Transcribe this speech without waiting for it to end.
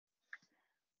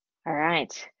All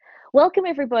right. Welcome,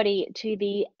 everybody, to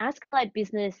the Ask Allied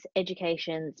Business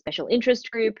Education Special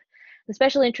Interest Group. The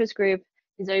Special Interest Group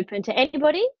is open to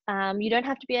anybody. You don't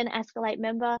have to be an Ask Allied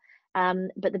member,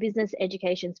 but the Business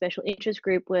Education Special Interest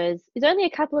Group is only a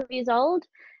couple of years old,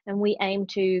 and we aim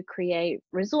to create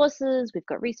resources. We've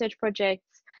got research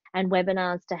projects and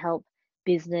webinars to help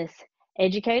business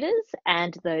educators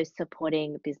and those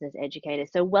supporting business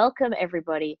educators. So welcome,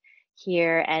 everybody,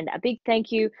 here, and a big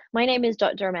thank you. My name is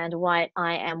Dr. Amanda White.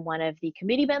 I am one of the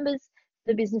committee members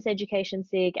for the Business Education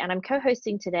SIG, and I'm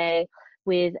co-hosting today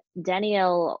with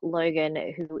Danielle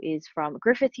Logan, who is from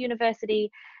Griffith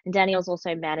University, and Danielle's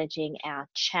also managing our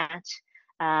chat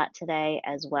today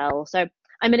as well. So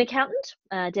I'm an accountant,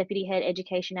 Deputy Head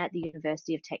Education at the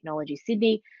University of Technology,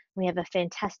 Sydney. We have a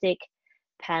fantastic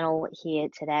panel here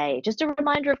today. Just a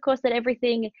reminder, of course, that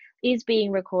everything is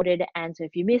being recorded, and so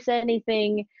if you miss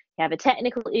anything, you have a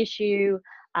technical issue,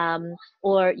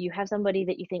 or you have somebody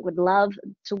that you think would love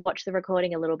to watch the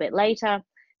recording a little bit later,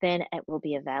 then it will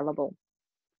be available.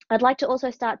 I'd like to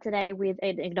also start today with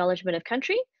an acknowledgement of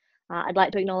country. I'd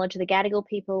like to acknowledge the Gadigal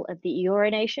people of the Eora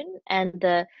Nation and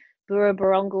the Burra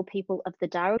people of the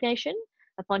Darug Nation,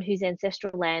 upon whose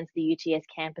ancestral lands the UTS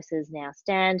campuses now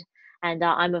stand. And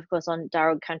I'm, of course, on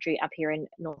Darug country up here in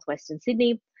northwestern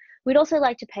Sydney. We'd also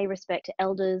like to pay respect to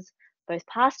elders, both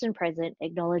past and present,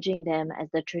 acknowledging them as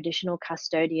the traditional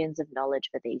custodians of knowledge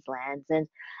for these lands. And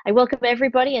I welcome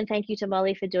everybody, and thank you to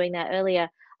Mollie for doing that earlier,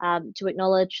 to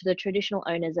acknowledge the traditional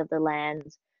owners of the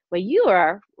lands where you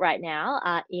are right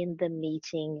now in the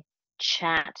meeting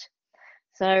chat.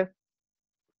 So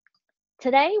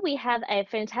today we have a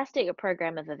fantastic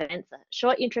program of events,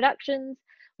 short introductions.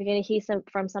 We're going to hear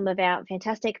from some of our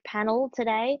fantastic panel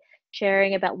today,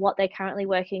 sharing about what they're currently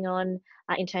working on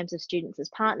in terms of students as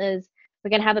partners. We're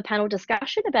going to have a panel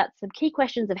discussion about some key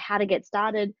questions of how to get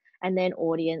started, and then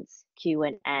audience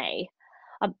Q&A.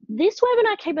 This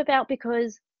webinar came about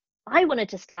because I wanted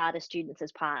to start a Students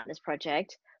as Partners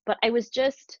project, but I was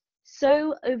just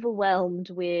so overwhelmed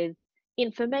with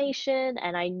information,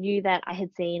 and I knew that I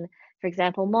had seen, for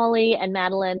example, Mollie and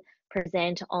Madelaine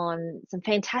present on some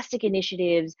fantastic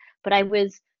initiatives, but I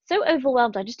was so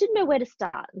overwhelmed, I just didn't know where to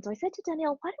start. And so I said to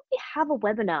Danielle, why don't we have a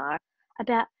webinar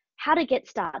about how to get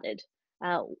started?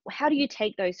 How do you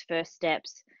take those first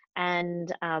steps,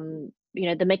 and you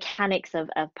know, the mechanics of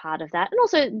part of that, and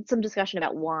also some discussion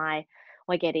about why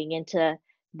we're getting into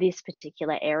this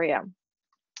particular area.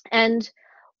 And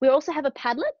we also have a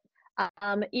Padlet.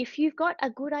 If you've got a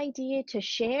good idea to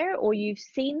share, or you've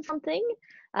seen something,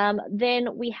 then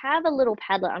we have a little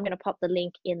Padlet. I'm going to pop the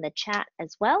link in the chat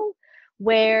as well,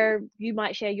 where you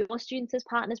might share your Students as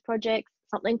Partners projects,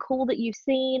 something cool that you've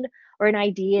seen, or an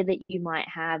idea that you might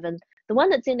have. And the one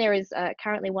that's in there is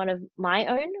currently one of my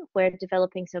own. We're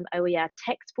developing some OER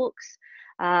textbooks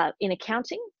in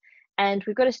accounting. And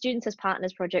we've got a Students as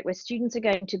Partners project where students are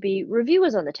going to be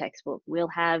reviewers on the textbook. We'll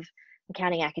have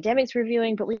accounting academics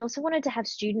reviewing, but we also wanted to have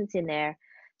students in there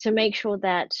to make sure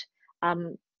that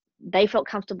they felt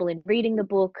comfortable in reading the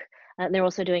book. And they're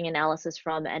also doing analysis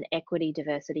from an equity,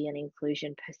 diversity, and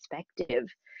inclusion perspective.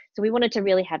 So we wanted to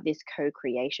really have this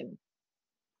co-creation.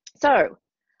 So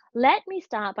let me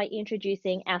start by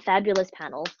introducing our fabulous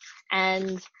panel.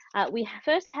 And we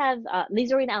first have,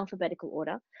 these are in alphabetical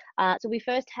order. So we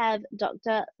first have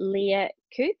Dr. Leah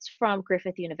Coutts from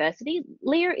Griffith University.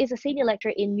 Leah is a senior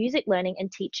lecturer in music learning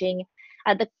and teaching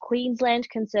at the Queensland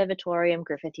Conservatorium,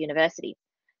 Griffith University.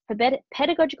 Her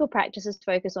pedagogical practices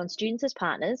focus on students as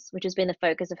partners, which has been the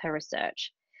focus of her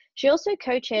research. She also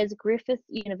co-chairs Griffith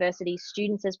University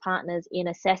Students as Partners in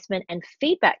Assessment and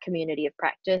Feedback Community of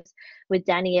Practice with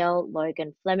Danielle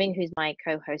Logan Fleming, who's my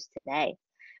co-host today,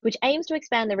 which aims to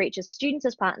expand the reach of students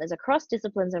as partners across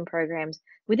disciplines and programs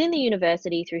within the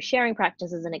university through sharing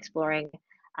practices and exploring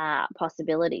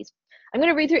possibilities. I'm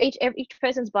going to read through each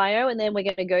person's bio, and then we're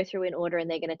going to go through in order, and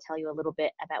they're going to tell you a little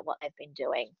bit about what they've been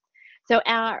doing. So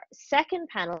our second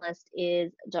panelist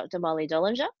is Dr. Mollie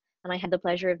Dollinger. And I had the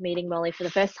pleasure of meeting Mollie for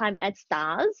the first time at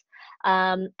STARS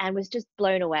and was just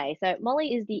blown away. So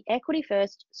Mollie is the Equity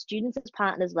First Students as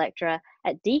Partners lecturer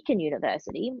at Deakin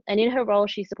University. And in her role,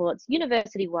 she supports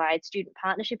university-wide student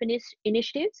partnership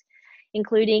initiatives,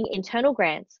 including internal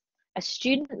grants, a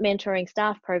student mentoring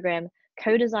staff program,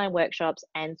 co-design workshops,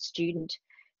 and student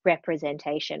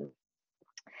representation.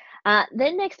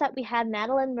 Then next up, we have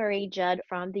Madelaine Marie-Judd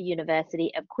from the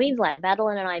University of Queensland.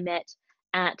 Madelaine and I met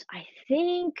at, I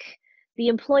think, the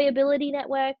Employability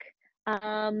Network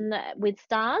with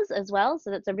STARS as well.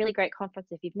 So that's a really great conference.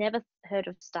 If you've never heard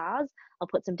of STARS, I'll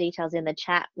put some details in the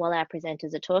chat while our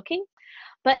presenters are talking.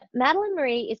 But Madelaine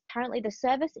Marie is currently the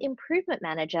Service Improvement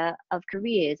Manager of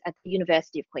Careers at the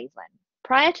University of Queensland.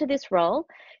 Prior to this role,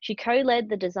 she co-led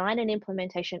the design and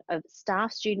implementation of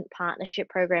Staff Student Partnership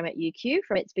Program at UQ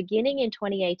from its beginning in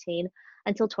 2018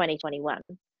 until 2021.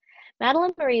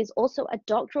 Madelaine Marie is also a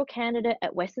doctoral candidate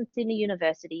at Western Sydney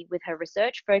University with her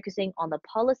research focusing on the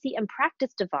policy and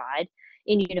practice divide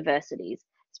in universities,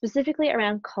 specifically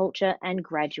around culture and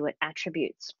graduate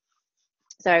attributes.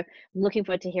 So I'm looking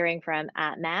forward to hearing from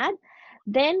Mad.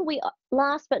 Then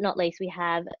last but not least, we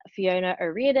have Fiona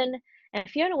O'Riordan. And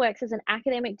Fiona works as an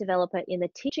academic developer in the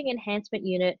Teaching Enhancement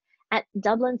Unit at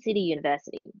Dublin City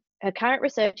University. Her current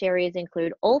research areas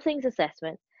include all things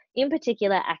assessment, in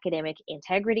particular academic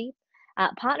integrity.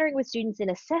 Partnering with students in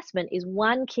assessment is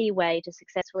one key way to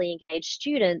successfully engage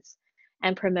students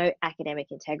and promote academic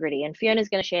integrity. And Fiona's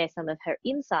going to share some of her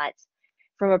insights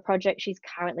from a project she's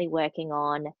currently working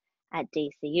on at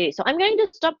DCU. So I'm going to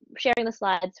stop sharing the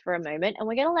slides for a moment, and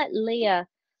we're going to let Leah.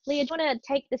 Leah, do you want to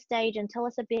take the stage and tell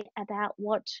us a bit about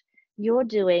what you're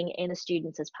doing in the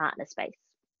Students as Partner space?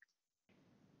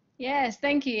 Yes,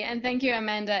 thank you. And thank you,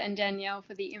 Amanda and Danielle,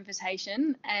 for the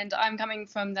invitation. And I'm coming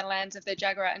from the lands of the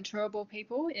Jagera and Turrbal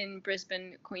people in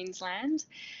Brisbane, Queensland.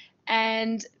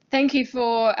 And thank you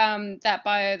for that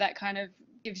bio that kind of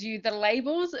gives you the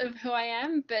labels of who I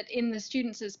am. But in the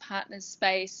Students as Partners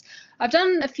space, I've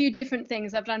done a few different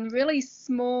things. I've done really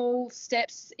small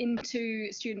steps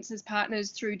into Students as Partners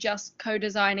through just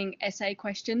co-designing essay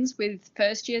questions with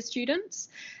first year students.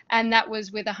 And that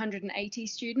was with 180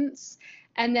 students.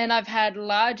 And then I've had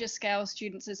larger scale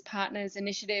Students as Partners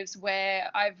initiatives where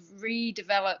I've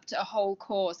redeveloped a whole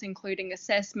course, including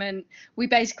assessment. We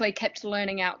basically kept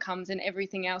learning outcomes and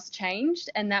everything else changed.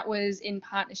 And that was in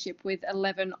partnership with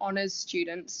 11 honours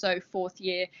students, so fourth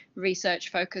year research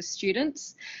focused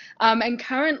students. And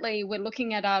currently we're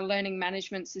looking at our learning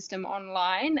management system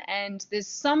online, and there's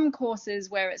some courses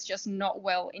where it's just not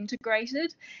well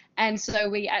integrated. And so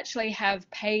we actually have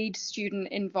paid student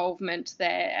involvement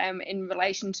there in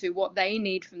relation to what they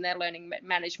need from their learning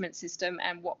management system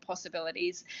and what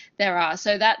possibilities there are.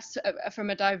 So that's from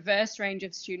a diverse range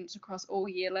of students across all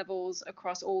year levels,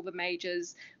 across all the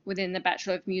majors within the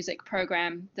Bachelor of Music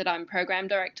program that I'm program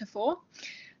director for.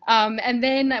 And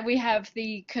then we have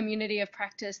the community of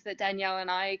practice that Danielle and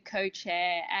I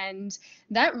co-chair, and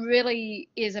that really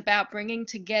is about bringing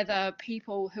together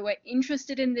people who are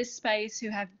interested in this space, who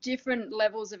have different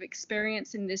levels of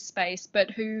experience in this space, but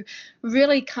who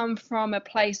really come from a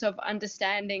place of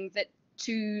understanding that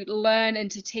to learn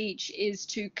and to teach is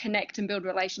to connect and build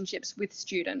relationships with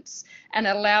students and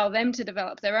allow them to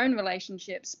develop their own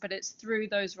relationships, but it's through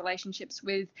those relationships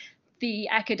with the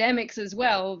academics as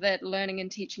well that learning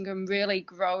and teaching can really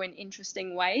grow in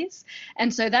interesting ways.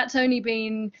 And so that's only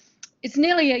been, it's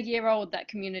nearly a year old, that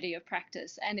community of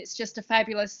practice, and it's just a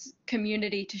fabulous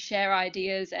community to share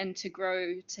ideas and to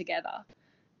grow together.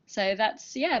 So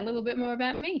that's, yeah, a little bit more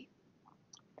about me.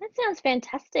 That sounds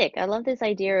fantastic. I love this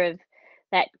idea of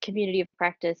that community of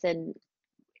practice, and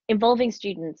involving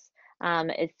students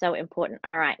is so important.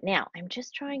 All right, now I'm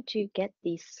just trying to get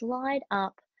the slide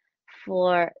up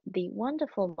for the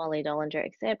wonderful Mollie Dollinger,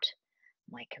 except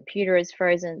my computer is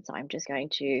frozen, so I'm just going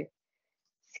to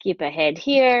skip ahead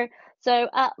here. So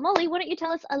Mollie, why don't you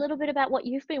tell us a little bit about what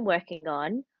you've been working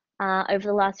on over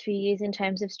the last few years in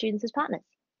terms of Students as Partners?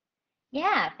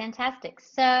 Yeah, fantastic.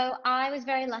 So I was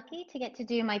very lucky to get to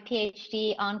do my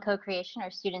PhD on co-creation,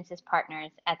 or Students as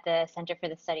Partners, at the Centre for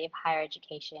the Study of Higher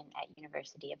Education at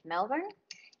University of Melbourne.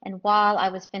 And while I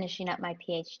was finishing up my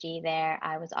PhD there,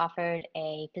 I was offered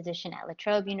a position at La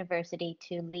Trobe University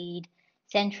to lead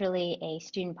centrally a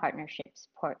student partnerships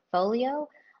portfolio.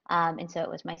 And so it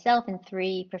was myself and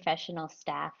 3 professional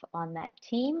staff on that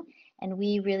team. And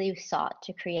we really sought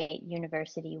to create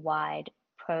university-wide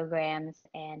programs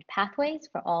and pathways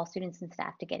for all students and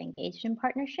staff to get engaged in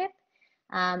partnership.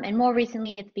 And more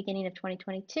recently, at the beginning of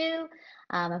 2022,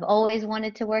 I've always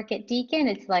wanted to work at Deakin.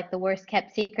 It's like the worst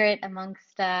kept secret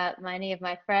amongst many of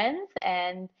my friends.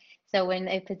 And so when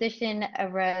a position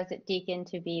arose at Deakin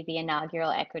to be the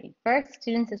inaugural Equity First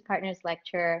Students as Partners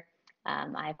lecturer,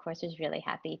 I, of course, was really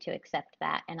happy to accept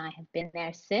that. And I have been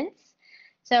there since.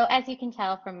 So as you can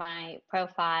tell from my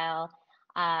profile,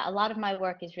 a lot of my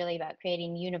work is really about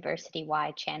creating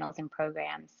university-wide channels and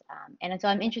programs. And so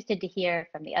I'm interested to hear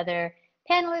from the other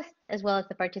panelists, as well as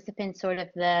the participants, sort of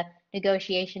the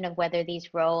negotiation of whether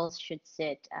these roles should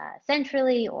sit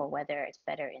centrally or whether it's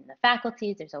better in the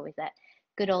faculties. There's always that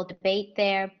good old debate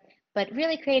there. but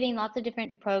really creating lots of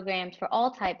different programs for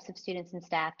all types of students and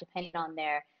staff, depending on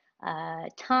their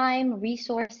time,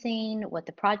 resourcing, what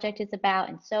the project is about,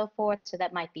 and so forth. So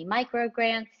that might be micro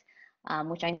grants,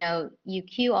 which I know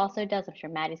UQ also does. I'm sure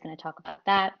Maddie's going to talk about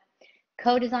that.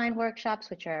 Co-design workshops,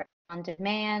 which are on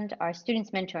demand, our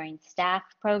students mentoring staff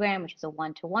program, which is a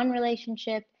one-to-one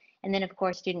relationship, and then of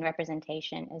course student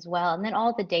representation as well, and then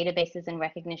all the databases and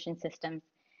recognition systems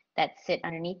that sit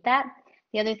underneath that.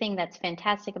 The other thing that's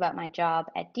fantastic about my job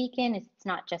at Deakin is it's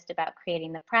not just about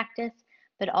creating the practice,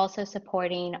 but also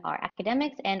supporting our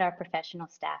academics and our professional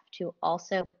staff to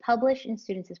also publish in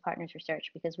Students as Partners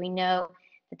research, because we know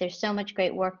that there's so much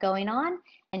great work going on,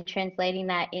 and translating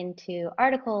that into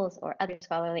articles or other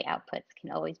scholarly outputs can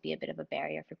always be a bit of a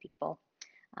barrier for people.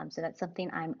 So that's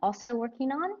something I'm also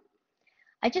working on.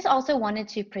 I just also wanted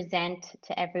to present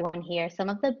to everyone here some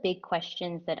of the big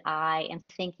questions that I am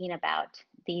thinking about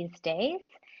these days,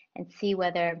 and see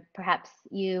whether perhaps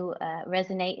you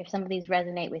resonate, if some of these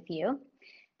resonate with you.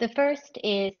 The first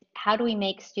is, how do we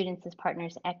make Students as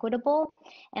Partners equitable?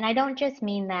 And I don't just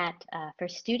mean that for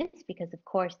students, because of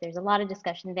course there's a lot of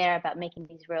discussion there about making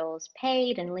these roles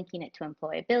paid and linking it to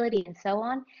employability and so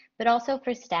on, but also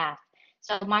for staff.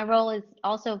 So my role is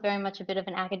also very much a bit of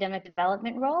an academic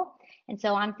development role. And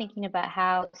so I'm thinking about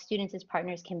how Students as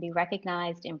Partners can be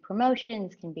recognized in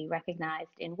promotions, can be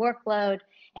recognized in workload,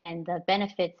 and the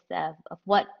benefits of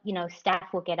what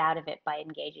staff will get out of it by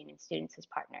engaging in Students as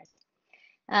Partners.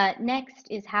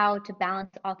 Next is how to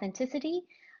balance authenticity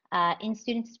in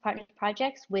Students as Partners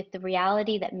projects with the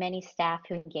reality that many staff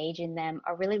who engage in them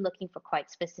are really looking for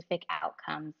quite specific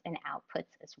outcomes and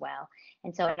outputs as well.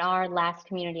 And so in our last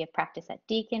community of practice at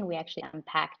Deakin, we actually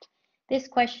unpacked this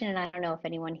question, and I don't know if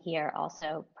anyone here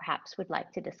also perhaps would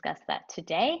like to discuss that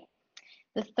today.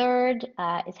 The third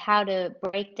is how to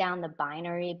break down the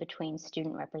binary between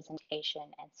student representation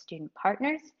and student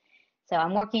partners. So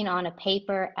I'm working on a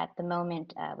paper at the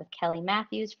moment with Kelly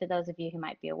Matthews, for those of you who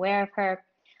might be aware of her,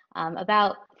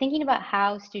 about thinking about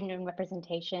how student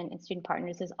representation and student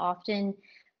partners is often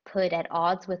put at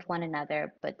odds with one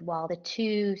another, but while the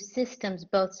two systems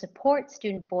both support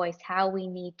student voice, how we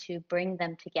need to bring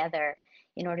them together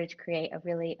in order to create a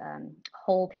really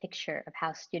whole picture of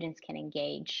how students can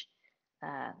engage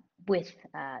with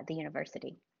the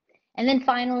university. And then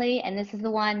finally, and this is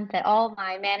the one that all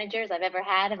my managers I've ever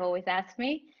had have always asked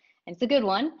me, and it's a good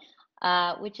one,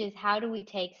 which is how do we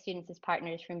take Students as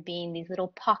Partners from being these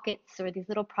little pockets or these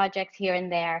little projects here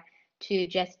and there to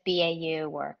just BAU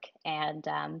work? And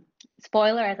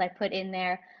spoiler, as I put in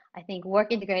there, I think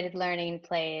work integrated learning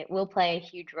will play a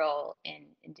huge role in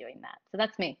doing that. So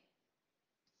that's me.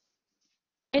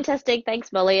 Fantastic,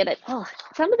 thanks, Mollie. And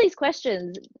some of these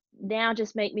questions now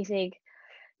just make me think,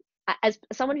 as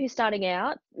someone who's starting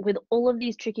out with all of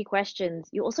these tricky questions,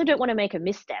 you also don't want to make a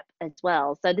misstep as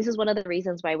well. So this is one of the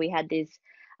reasons why we had this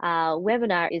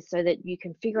webinar, is so that you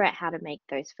can figure out how to make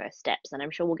those first steps. And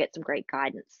I'm sure we'll get some great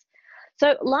guidance.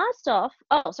 So last off,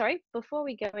 before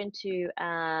we go into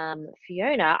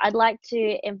Fiona, I'd like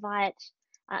to invite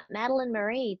Madelaine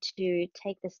Marie to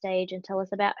take the stage and tell us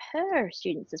about her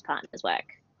Students as Partners work.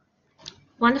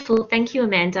 Wonderful. Thank you,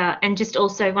 Amanda. And just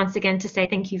also once again to say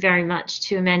thank you very much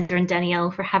to Amanda and Danielle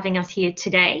for having us here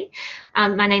today.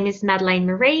 My name is Madelaine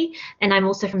Marie, and I'm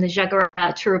also from the Jagera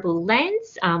Turrbal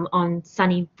lands on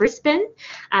sunny Brisbane.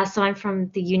 So I'm from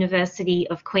the University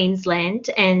of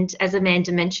Queensland, and as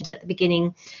Amanda mentioned at the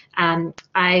beginning,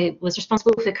 I was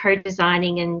responsible for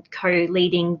co-designing and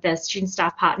co-leading the Student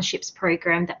Staff Partnerships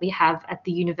program that we have at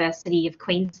the University of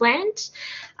Queensland.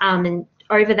 And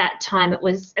over that time, it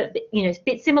was a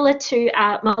bit similar to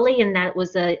Mollie, in that it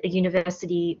was a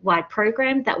university-wide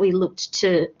program that we looked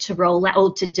to roll out,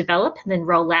 or to develop and then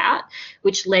roll out,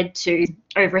 which led to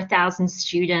over 1,000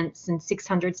 students and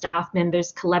 600 staff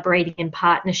members collaborating in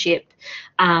partnership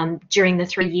during the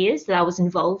 3 years that I was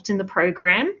involved in the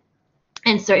program.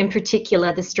 And so in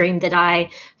particular, the stream that I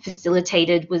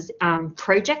facilitated was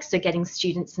projects, so getting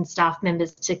students and staff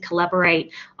members to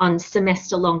collaborate on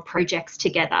semester-long projects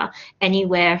together,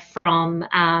 anywhere from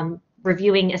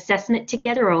reviewing assessment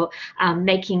together, or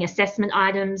making assessment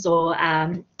items, or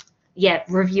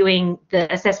reviewing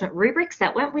the assessment rubrics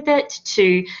that went with it,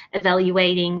 to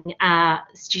evaluating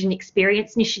student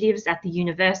experience initiatives at the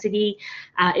university.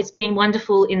 It's been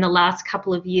wonderful in the last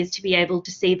couple of years to be able to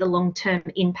see the long-term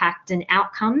impact and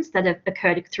outcomes that have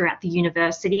occurred throughout the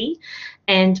university.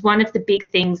 And one of the big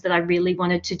things that I really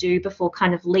wanted to do before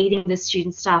kind of leading the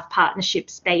student staff partnership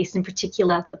space, in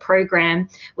particular the program,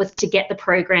 was to get the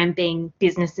program being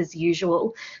business as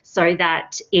usual, so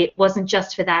that it wasn't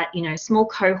just for that small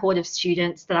cohort of of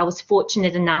students that I was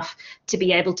fortunate enough to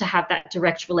be able to have that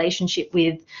direct relationship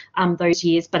with those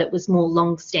years, but it was more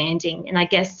long-standing. And I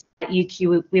guess at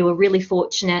UQ we were really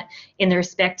fortunate in the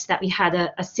respect that we had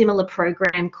a similar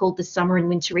program called the Summer and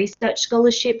Winter Research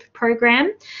Scholarship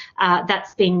Program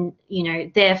that's been, you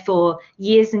know, there for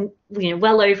years and, you know,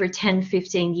 well over 10,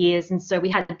 15 years. And so we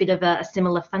had a bit of a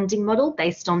similar funding model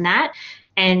based on that.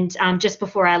 And just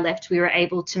before I left, we were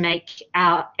able to make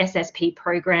our SSP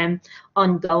program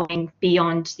ongoing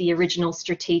beyond the original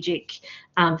strategic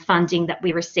funding that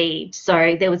we received.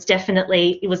 So there was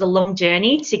definitely, it was a long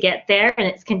journey to get there, and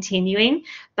it's continuing.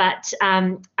 But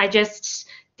I just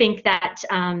think that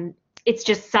it's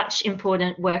just such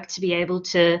important work to be able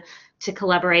to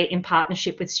collaborate in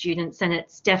partnership with students, and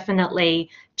it's definitely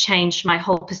changed my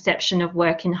whole perception of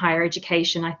work in higher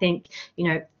education. I think, you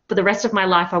know, for the rest of my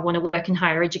life, I want to work in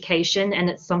higher education, and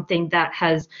it's something that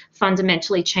has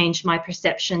fundamentally changed my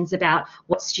perceptions about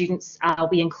what students are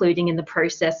we including in the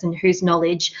process and whose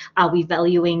knowledge are we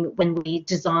valuing when we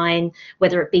design,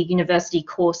 whether it be university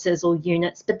courses or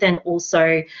units, but then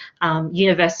also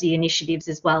university initiatives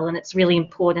as well. And it's really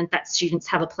important that students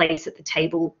have a place at the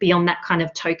table beyond that kind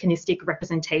of tokenistic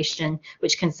representation,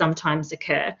 which can sometimes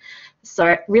occur.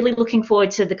 So really looking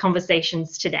forward to the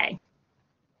conversations today.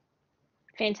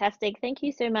 Fantastic. Thank you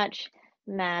so much,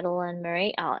 Madelaine,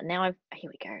 Marie. Oh, now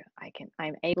here we go.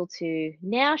 I'm able to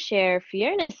now share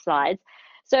Fiona's slides.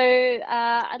 So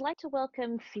I'd like to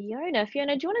welcome Fiona.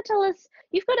 Fiona, do you want to tell us,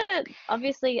 you've got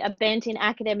obviously a bent in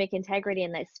academic integrity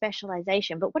and that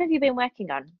specialization, but what have you been working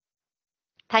on?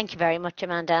 Thank you very much,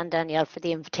 Amanda and Danielle, for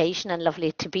the invitation, and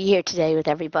lovely to be here today with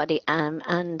everybody. A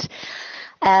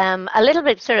little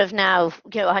bit sort of now,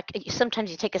 you know, sometimes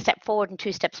you take a step forward and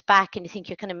 2 steps back, and you think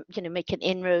you're kind of, you know, making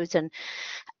inroads and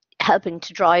helping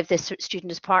to drive this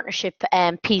student as partnership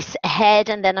piece ahead.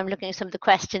 And then I'm looking at some of the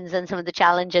questions and some of the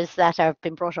challenges that have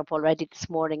been brought up already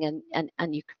this morning,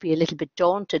 and you could be a little bit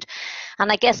daunted.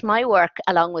 And I guess my work,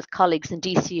 along with colleagues in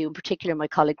DCU, in particular my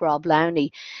colleague Rob Lowney,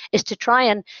 is to try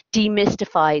and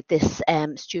demystify this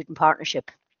student partnership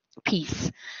piece,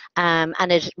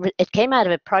 and it came out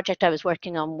of a project I was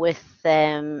working on with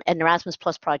an Erasmus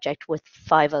Plus project with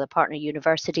 5 other partner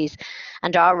universities,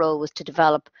 and our role was to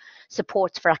develop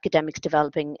supports for academics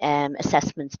developing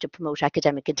assessments to promote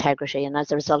academic integrity. And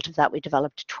as a result of that, we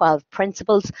developed 12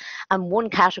 principles, and 1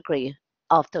 category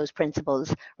of those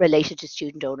principles related to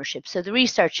student ownership. So the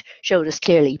research showed us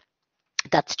clearly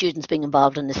that students being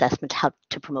involved in assessment helped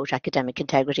to promote academic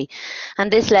integrity. And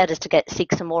this led us to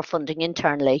seek some more funding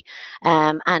internally,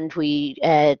 and we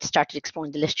started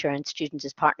exploring the literature and students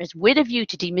as partners with a view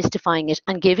to demystifying it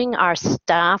and giving our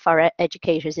staff, our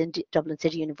educators in Dublin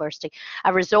City University,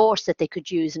 a resource that they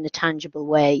could use in a tangible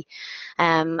way.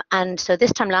 And so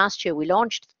this time last year we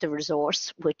launched the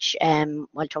resource, which I'll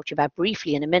talk to you about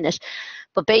briefly in a minute.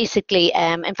 But basically,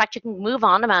 in fact, you can move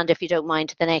on, Amanda, if you don't mind,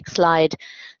 to the next slide.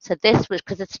 So this was,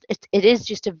 because it is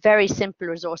just a very simple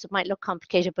resource. It might look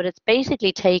complicated, but it's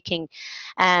basically taking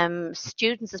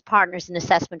students as partners in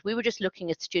assessment. We were just looking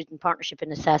at student partnership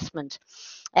in assessment.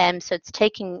 So it's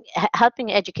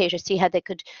helping educators see how they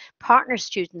could partner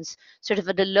students sort of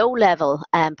at a low level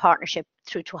partnership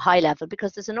through to a high level,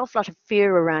 because there's an awful lot of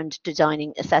fear around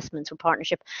designing assessments with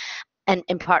partnership and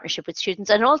in partnership with students,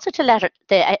 and also to let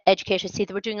the educators see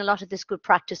that we're doing a lot of this good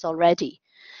practice already.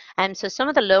 And so some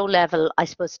of the low level, I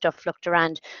suppose, stuff looked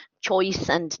around choice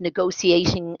and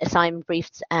negotiating assignment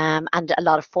briefs, and a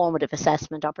lot of formative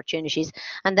assessment opportunities.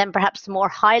 And then perhaps the more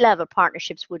high level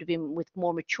partnerships would have been with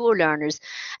more mature learners,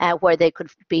 where they could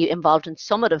be involved in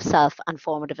summative self and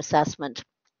formative assessment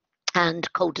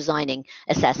and co-designing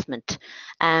assessment.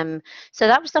 So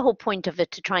that was the whole point of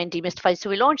it, to try and demystify. So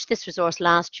we launched this resource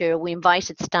last year. We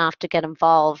invited staff to get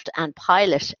involved and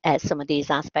pilot some of these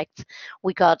aspects.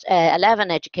 We got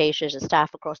 11 educators and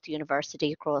staff across the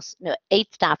university,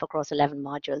 8 staff across 11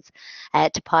 modules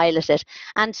to pilot it.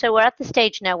 And so we're at the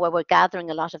stage now where we're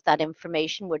gathering a lot of that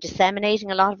information. We're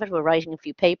disseminating a lot of it. We're writing a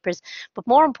few papers. But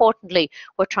more importantly,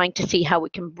 we're trying to see how we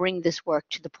can bring this work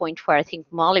to the point where I think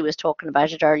Mollie was talking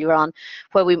about it earlier on,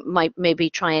 where we might maybe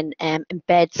try and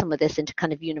embed some of this into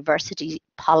kind of university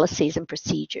policies and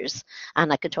procedures.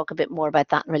 And I could talk a bit more about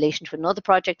that in relation to another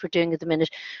project we're doing at the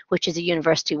minute, which is a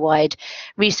university-wide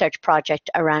research project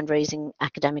around raising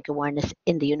academic awareness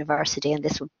in the university, and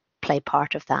this will play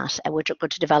part of that. We're going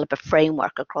to develop a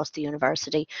framework across the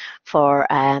university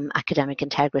for academic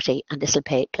integrity, and this will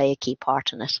play a key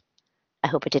part in it. I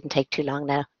hope it didn't take too long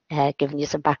now, giving you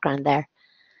some background there.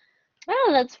 Oh,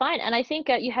 that's fine. And I think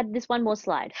you had this one more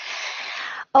slide.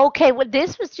 Okay, well,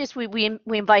 this was just we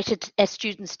invited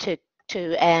students to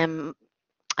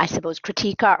I suppose,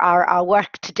 critique our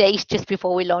work to date just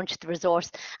before we launch the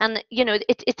resource. And, you know,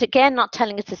 it's again not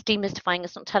telling us, it's demystifying,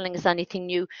 it's not telling us anything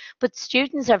new, but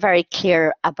students are very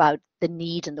clear about the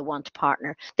need and the want to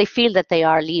partner. They feel that they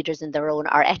are leaders in their own,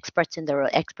 are experts in their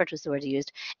own, expert was the word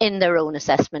used, in their own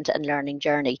assessment and learning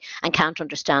journey, and can't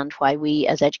understand why we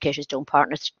as educators don't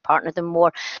partner them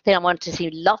more. They want to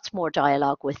see lots more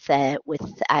dialogue with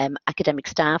academic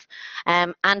staff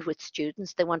and with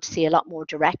students. They want to see a lot more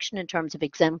direction in terms of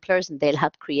exemplars, and they'll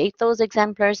help create those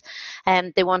exemplars.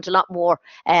 They want a lot more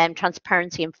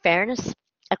transparency and fairness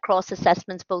across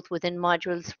assessments, both within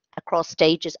modules, across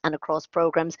stages and across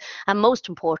programs. And most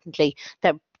importantly,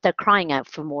 they're crying out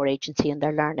for more agency in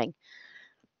their learning.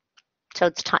 So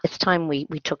it's time we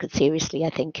took it seriously,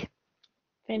 I think.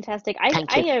 Fantastic.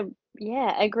 I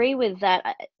agree with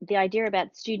that. The idea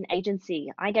about student agency.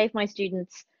 I gave my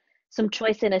students some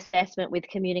choice in assessment with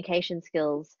communication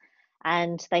skills,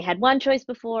 and they had one choice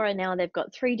before, and now they've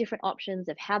got 3 different options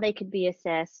of how they could be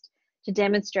assessed to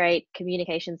demonstrate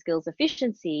communication skills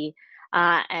efficiency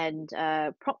and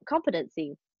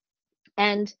competency.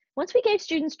 And once we gave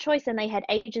students choice and they had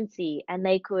agency and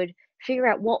they could figure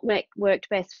out what worked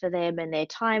best for them and their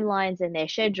timelines and their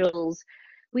schedules,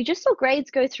 we just saw grades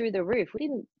go through the roof. We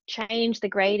didn't change the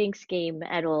grading scheme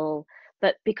at all,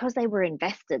 but because they were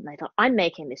invested and they thought, I'm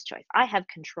making this choice, I have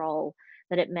control,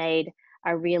 that it made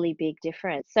a really big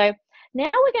difference. So now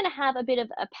we're going to have a bit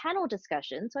of a panel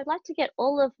discussion. So I'd like to get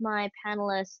all of my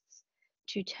panelists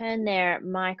to turn their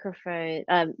microphones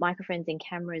and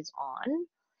cameras on.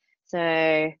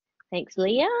 So thanks,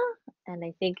 Leah. And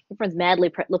I think everyone's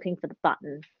madly looking for the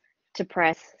button to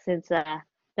press, since not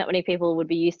many people would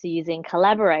be used to using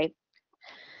Collaborate.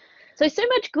 So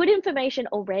much good information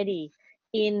already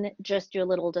in just your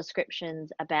little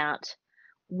descriptions about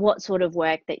what sort of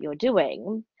work that you're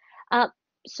doing.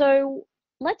 So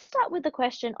let's start with the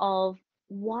question of,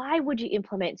 why would you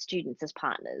implement students as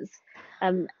partners?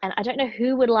 And I don't know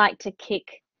who would like to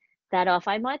kick that off.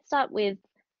 I might start with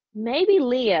maybe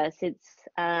Leah, since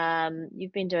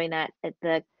you've been doing that at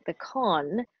the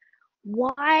con.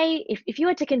 Why, if you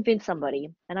had to convince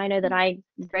somebody, and I know that I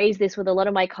raise this with a lot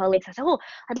of my colleagues, I say, oh,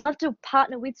 I'd love to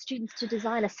partner with students to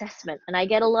design assessment. And I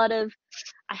get a lot of,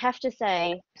 I have to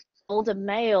say, older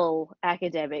male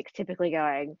academics typically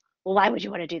going, well, why would you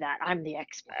want to do that? I'm the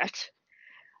expert.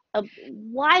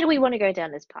 Why do we want to go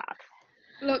down this path?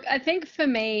 Look, I think for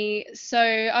me, so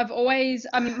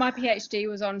my PhD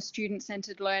was on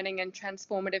student-centered learning and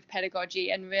transformative pedagogy,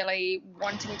 and really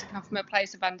wanting to come from a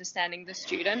place of understanding the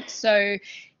student. So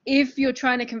if you're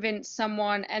trying to convince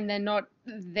someone and they're not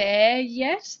there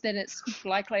yet, then it's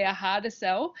likely a harder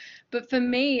sell. But for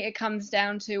me, it comes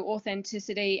down to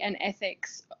authenticity and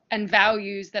ethics and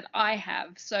values that I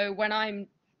have. So when I'm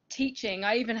teaching,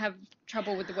 I even have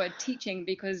trouble with the word teaching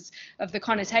because of the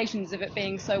connotations of it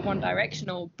being so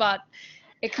one-directional, but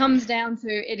it comes down to,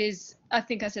 it is, I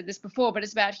think I said this before, but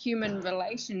it's about human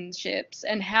relationships,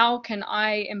 and how can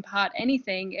I impart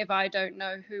anything if I don't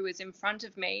know who is in front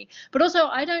of me? But also,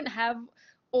 I don't have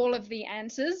all of the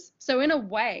answers, so in a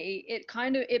way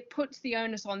it puts the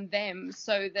onus on them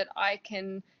so that I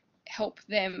can help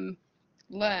them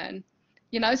learn.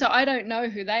 You know, so I don't know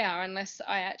who they are unless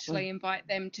I actually invite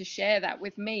them to share that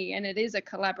with me, and it is a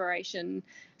collaboration.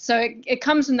 So it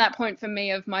comes from that point for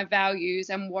me of my values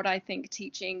and what I think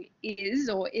teaching is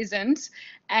or isn't,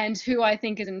 and who I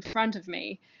think is in front of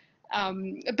me.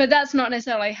 But that's not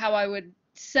necessarily how I would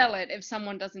sell it if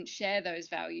someone doesn't share those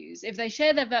values. If they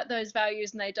share those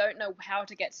values and they don't know how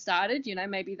to get started, you know,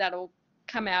 maybe that'll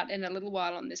come out in a little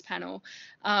while on this panel.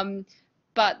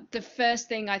 But the first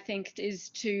thing I think is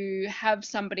to have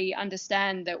somebody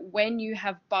understand that when you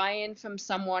have buy-in from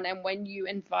someone and when you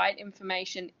invite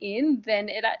information in, then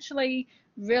it actually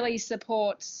really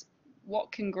supports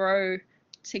what can grow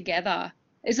together.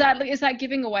 Is that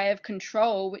giving away of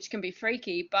control, which can be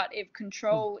freaky, but if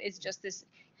control is just this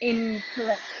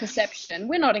incorrect perception,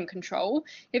 we're not in control.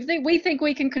 If we think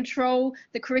we can control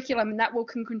the curriculum and that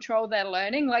can control their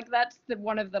learning, like that's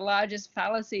one of the largest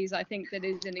fallacies I think that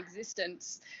is in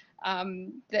existence,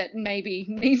 that maybe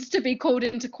needs to be called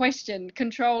into question.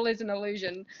 Control is an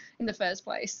illusion in the first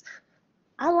place.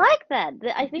 I like that.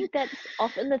 I think that's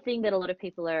often the thing that a lot of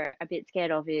people are a bit scared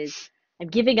of, is I'm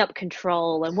giving up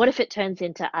control, and what if it turns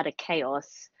into utter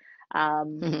chaos?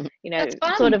 You know,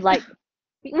 sort of like,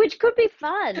 which could be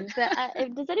fun.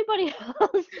 But does anybody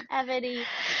else have any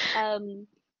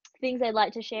things they'd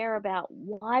like to share about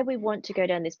why we want to go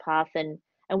down this path, and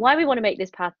why we want to make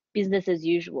this path business as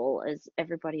usual, as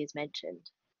everybody has mentioned?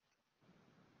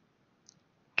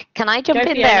 Can I jump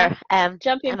in there?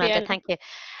 Jump in, Amanda, Fiona. thank you.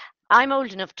 I'm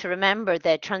old enough to remember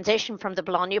the transition from the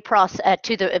Bologna process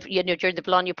to the, during the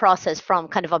Bologna process, from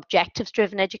kind of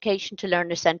objectives-driven education to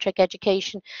learner-centric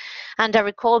education. And I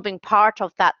recall being part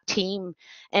of that team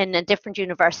in a different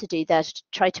university that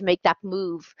tried to make that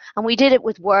move. And we did it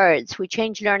with words. We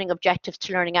changed learning objectives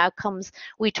to learning outcomes.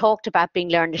 We talked about being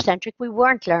learner-centric. We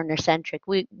weren't learner-centric.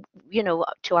 We,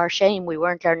 to our shame, we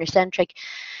weren't learner-centric.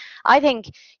 I think,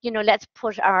 let's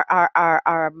put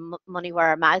our money where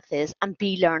our mouth is and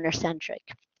be learner-centric.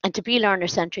 And to be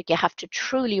learner-centric, you have to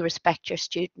truly respect your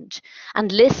student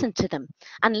and listen to them,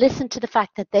 and listen to the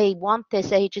fact that they want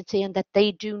this agency and that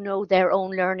they do know their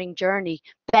own learning journey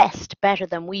better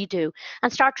than we do,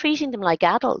 and start treating them like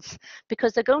adults,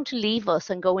 because they're going to leave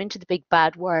us and go into the big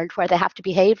bad world where they have to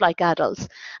behave like adults.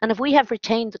 And if we have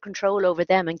retained the control over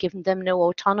them and given them no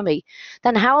autonomy,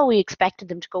 then how are we expecting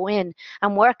them to go in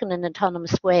and work in an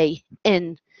autonomous way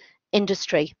in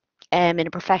industry? In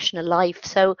a professional life.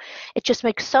 So it just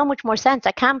makes so much more sense.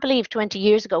 I can't believe 20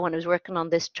 years ago when I was working on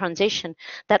this transition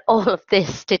that all of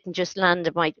this didn't just land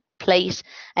on my plate,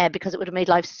 because it would have made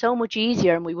life so much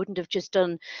easier, and we wouldn't have just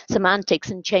done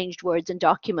semantics and changed words in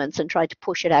documents and tried to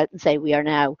push it out and say we are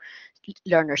now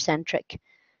learner-centric.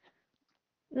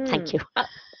 Thank you.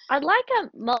 I'd like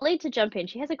Mollie to jump in.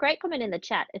 She has a great comment in the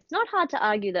chat. It's not hard to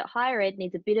argue that higher ed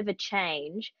needs a bit of a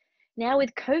change. Now,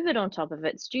 with COVID on top of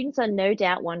it, students are no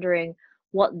doubt wondering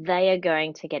what they are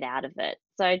going to get out of it.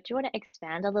 So do you want to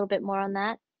expand a little bit more on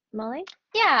that, Mollie?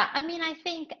 Yeah, I mean, I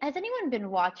think, has anyone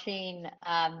been watching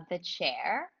The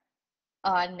Chair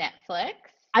on Netflix?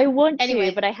 I want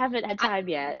Anyways, to, but I haven't had time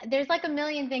yet. There's like a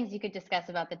million things you could discuss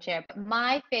about The Chair, but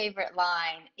my favorite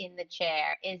line in The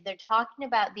Chair is they're talking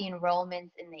about the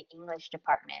enrollments in the English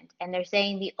department, and they're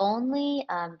saying the only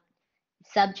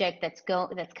subject that's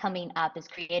coming up is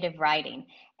creative writing.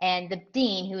 And the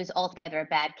dean, who is altogether a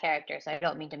bad character, so I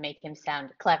don't mean to make him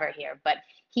sound clever here, but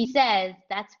he says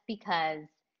that's because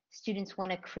students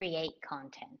want to create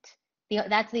content.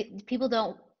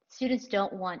 Students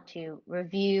don't want to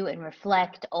review and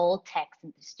reflect old texts.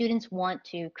 Students want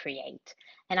to create.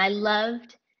 And I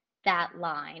loved that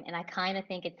line, and I kind of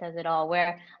think it says it all,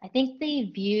 where I think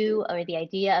the view or the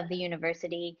idea of the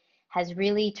university has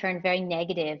really turned very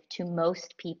negative to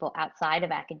most people outside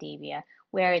of academia,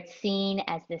 where it's seen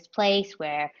as this place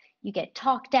where you get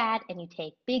talked at and you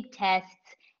take big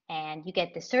tests and you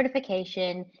get the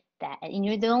certification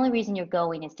and the only reason you're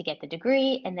going is to get the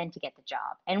degree and then to get the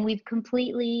job. And we've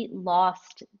completely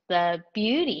lost the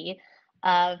beauty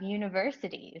of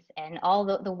universities and all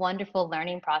the wonderful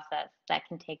learning process that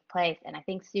can take place. And I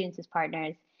think Students as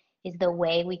Partners is the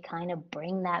way we kind of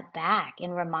bring that back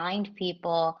and remind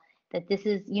people that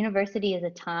university is a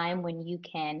time when you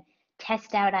can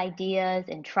test out ideas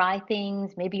and try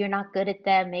things. Maybe you're not good at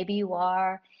them, maybe you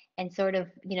are, and sort of,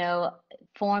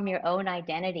 form your own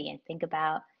identity and think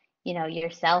about,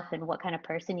 yourself and what kind of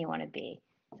person you want to be.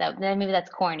 So maybe that's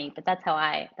corny, but that's how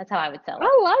I would sell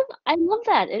it. I love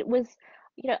that. It was,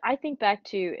 I think back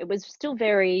to, it was still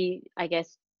very, I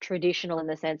guess, traditional in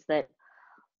the sense that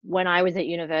when I was at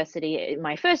university, in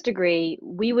my first degree,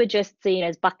 we were just seen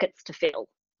as buckets to fill.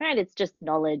 Right? It's just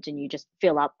knowledge and you just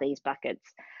fill up these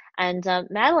buckets. And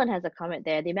Madelaine has a comment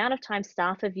there. The amount of time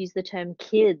staff have used the term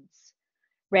kids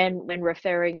when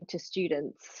referring to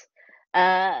students.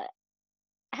 How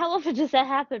often does that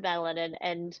happen, Madelaine?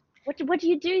 And what do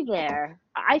you do there?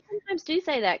 I sometimes do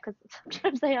say that because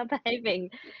sometimes they are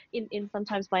behaving in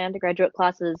sometimes my undergraduate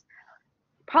classes.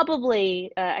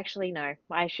 Probably, actually, no,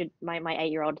 my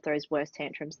 8-year-old throws worse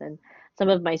tantrums than some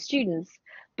of my students.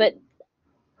 But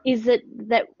is it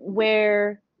that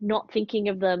we're not thinking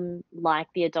of them like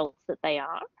the adults that they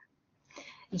are?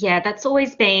 Yeah, that's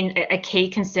always been a key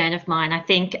concern of mine. I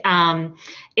think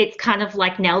it's kind of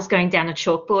like nails going down a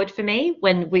chalkboard for me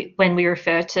when we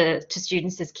refer to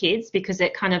students as kids, because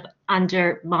it kind of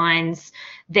undermines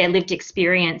their lived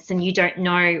experience, and you don't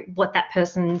know what that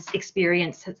person's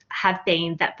experience have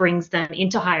been that brings them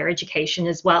into higher education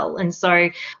as well. And so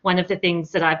one of the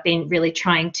things that I've been really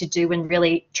trying to do and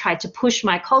really tried to push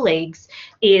my colleagues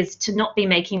is to not be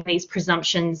making these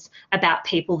presumptions about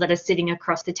people that are sitting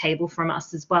across the table from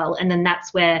us as well. And then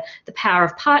that's where the power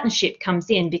of partnership comes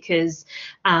in, because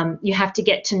you have to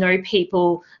get to know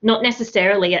people, not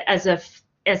necessarily as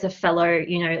a fellow,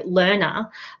 learner,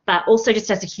 but also just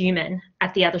as a human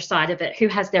at the other side of it, who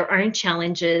has their own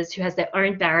challenges, who has their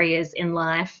own barriers in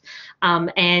life.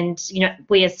 And,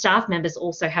 we as staff members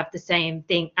also have the same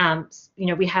thing.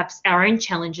 We have our own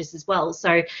challenges as well.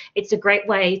 So it's a great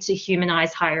way to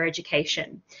humanize higher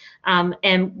education.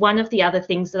 And one of the other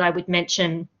things that I would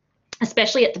mention,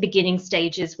 especially at the beginning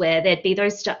stages, where there'd be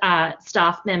those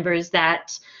staff members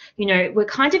that were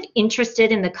kind of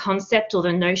interested in the concept or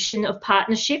the notion of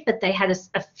partnership, but they had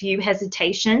a few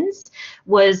hesitations.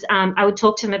 Was I would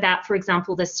talk to them about, for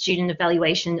example, the student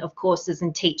evaluation of courses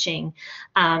and teaching,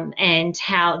 and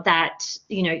how that,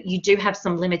 you do have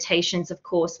some limitations, of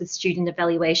course, with student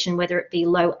evaluation, whether it be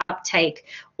low uptake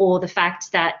or the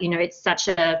fact that, it's such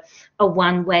a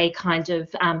one-way kind of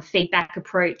feedback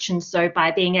approach. And so by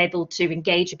being able to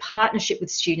engage in partnership with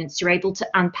students, you're able to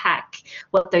unpack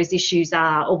what those issues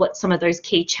are, or what some of those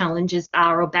key challenges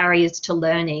are, or barriers to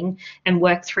learning, and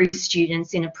work through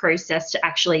students in a process to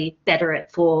actually better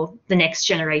it for the next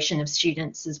generation of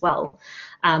students as well.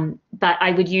 But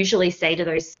I would usually say to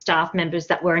those staff members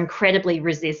that were incredibly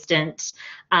resistant,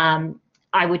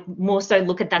 I would more so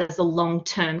look at that as a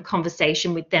long-term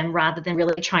conversation with them, rather than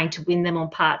really trying to win them on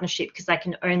partnership, because I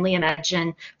can only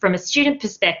imagine from a student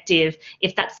perspective,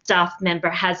 if that staff member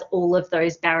has all of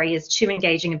those barriers to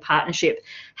engaging in partnership,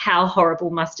 how horrible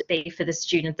must it be for the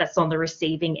student that's on the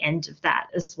receiving end of that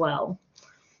as well.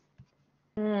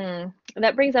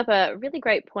 That brings up a really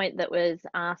great point that was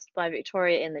asked by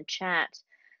Victoria in the chat,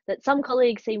 that some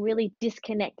colleagues seem really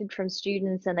disconnected from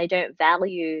students and they don't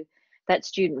value that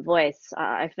student voice.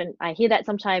 I hear that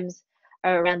sometimes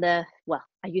around I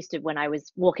used to, when I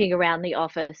was walking around the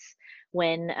office,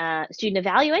 when student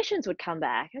evaluations would come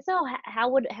back. I said, oh,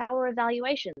 how are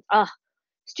evaluations? Oh,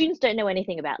 students don't know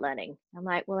anything about learning. I'm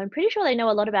like, well, I'm pretty sure they know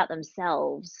a lot about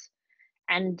themselves,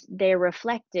 and they're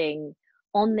reflecting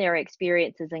on their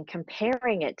experiences and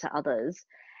comparing it to others.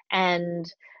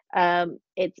 And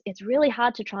it's really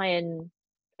hard to try and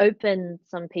open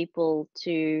some people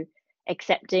to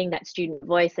accepting that student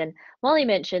voice. And Mollie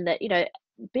mentioned that,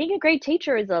 being a great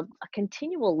teacher is a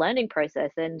continual learning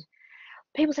process. And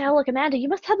people say, oh, look, Amanda, you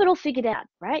must have it all figured out,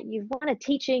 right? You've won a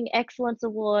teaching excellence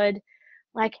award.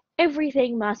 Like,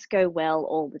 everything must go well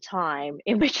all the time.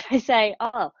 In which I say,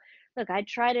 oh, look, I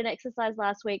tried an exercise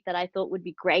last week that I thought would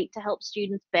be great to help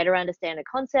students better understand a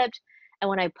concept. And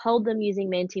when I polled them using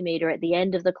Mentimeter at the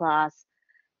end of the class,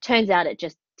 turns out it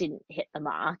just didn't hit the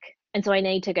mark. And so I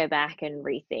need to go back and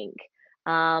rethink.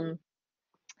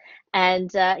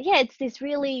 It's this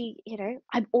really,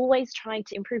 I'm always trying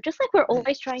to improve, just like we're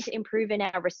always trying to improve in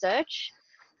our research.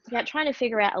 It's about trying to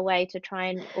figure out a way to try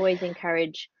and always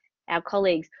encourage our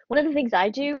colleagues. One of the things I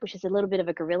do, which is a little bit of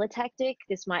a guerrilla tactic,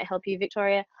 this might help you,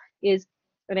 Victoria, is,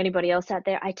 and anybody else out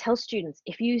there, I tell students,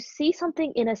 if you see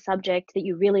something in a subject that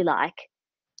you really like,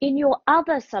 in your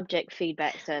other subject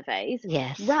feedback surveys,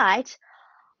 Yes. write,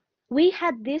 we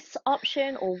had this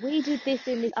option, or we did this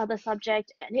in this other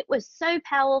subject, and it was so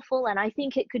powerful, and I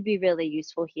think it could be really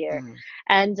useful here.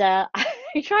 And I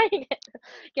try and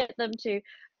get them to,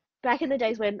 back in the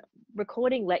days when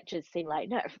recording lectures seemed like,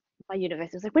 no, my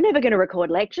university was like, we're never going to record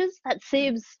lectures. That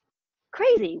seems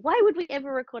crazy. Why would we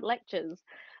ever record lectures?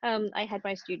 I had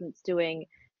my students doing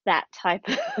that type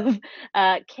of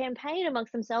campaign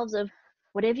amongst themselves of,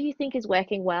 whatever you think is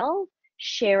working well,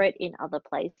 share it in other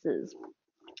places.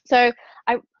 So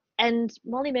and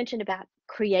Mollie mentioned about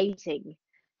creating,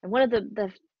 and one of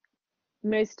the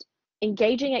most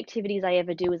engaging activities I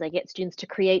ever do is I get students to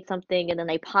create something, and then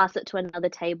they pass it to another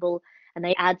table, and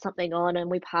they add something on, and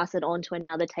we pass it on to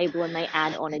another table, and they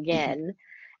add on again.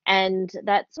 And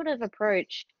that sort of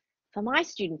approach, for my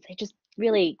students, they just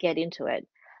really get into it.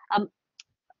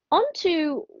 On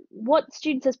to what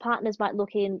students as partners might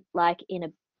look like in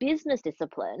a business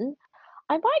discipline.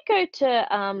 I might go to,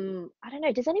 I don't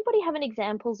know, does anybody have any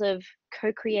examples of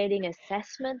co-creating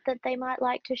assessment that they might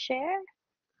like to share?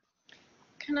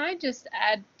 Can I just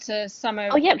add to some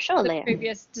of sure, the Leah.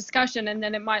 previous discussion, and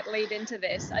then it might lead into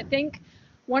this? I think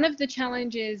one of the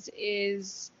challenges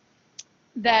is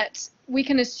that we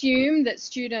can assume that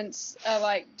students are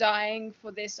like dying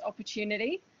for this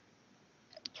opportunity,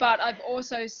 but I've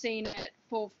also seen it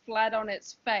fall flat on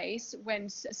its face when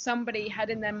somebody had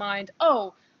in their mind,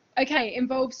 oh, okay,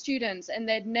 involve students, and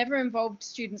they'd never involved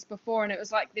students before, and it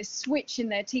was like this switch in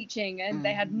their teaching, and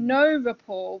they had no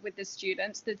rapport with the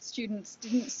students. The students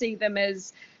didn't see them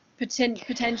as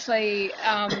potentially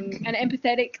an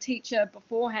empathetic teacher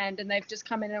beforehand, and they've just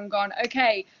come in and gone,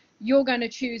 okay, you're going to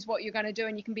choose what you're going to do,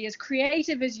 and you can be as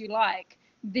creative as you like.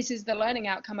 This is the learning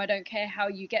outcome. I don't care how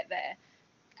you get there.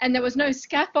 And there was no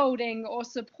scaffolding or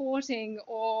supporting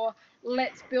or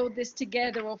let's build this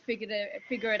together or figure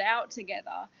it out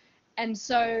together. And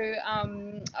so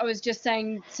I was just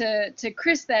saying to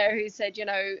Chris there, who said,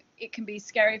 it can be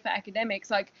scary for academics.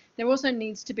 Like, there also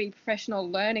needs to be professional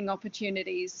learning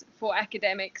opportunities for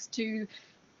academics to,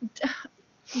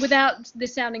 without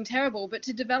this sounding terrible, but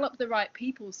to develop the right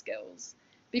people skills.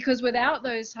 because without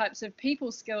those types of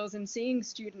people skills and seeing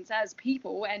students as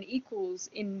people and equals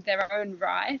in their own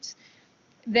right,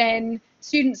 then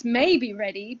students may be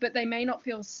ready, but they may not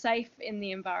feel safe in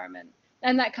the environment.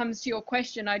 And that comes to your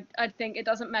question. I think it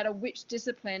doesn't matter which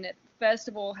discipline, it first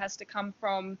of all has to come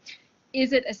from,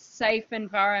 is it a safe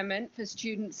environment for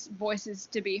students' voices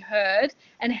to be heard?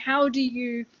 And how do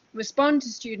you respond to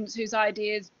students whose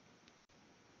ideas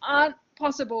aren't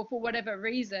possible for whatever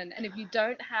reason? And if you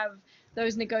don't have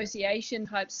those negotiation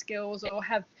type skills, or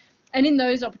have, and in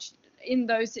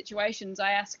those situations,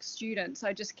 I ask students,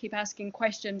 I just keep asking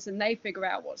questions and they figure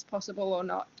out what's possible or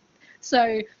not.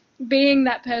 So being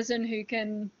that person who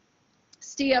can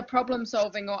steer problem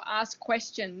solving or ask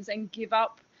questions and give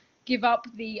up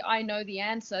the I know the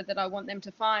answer that I want them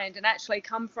to find, and actually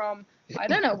come from, I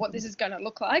don't know what this is going to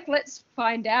look like, let's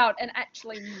find out, and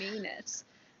actually mean it.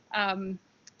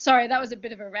 Sorry, that was a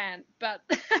bit of a rant, but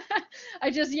I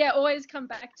just, always come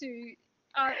back to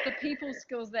the people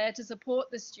skills there to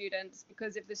support the students,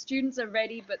 because if the students are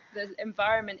ready but the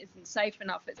environment isn't safe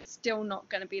enough, it's still not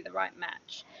going to be the right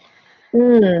match.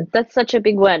 That's such a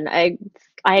big one.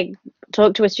 I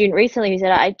talked to a student recently who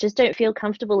said, I just don't feel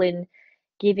comfortable in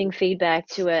giving feedback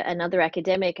to another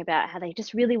academic about how they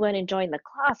just really weren't enjoying the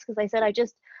class, because they said, I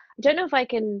don't know if I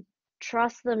can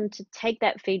trust them to take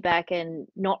that feedback and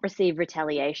not receive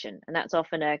retaliation. And that's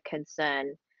often a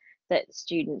concern that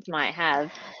students might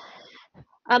have.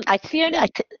 Fiona,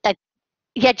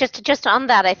 yeah, just on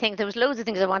that, I think there was loads of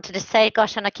things I wanted to say.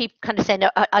 Gosh, and I keep kind of saying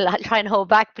I'll try and hold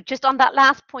back. But just on that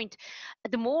last point,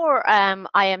 the more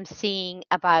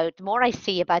the more I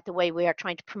see about the way we are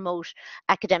trying to promote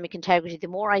academic integrity, the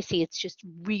more I see it's just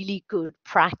really good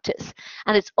practice.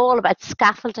 And it's all about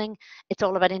scaffolding. It's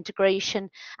all about integration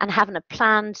and having a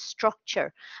planned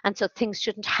structure. And so things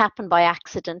shouldn't happen by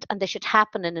accident, and they should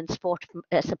happen in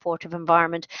a supportive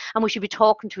environment. And we should be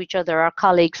talking to each other, our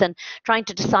colleagues, and trying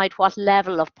to decide what level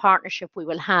of partnership we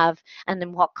will have and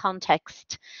in what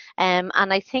context. And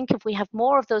I think if we have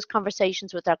more of those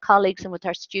conversations with our colleagues and with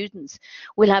our students,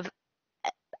 we'll have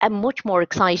a much more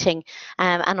exciting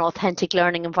and authentic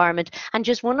learning environment. And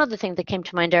just one other thing that came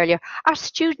to mind earlier, our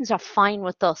students are fine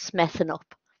with us messing up.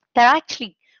 They're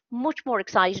actually much more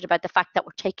excited about the fact that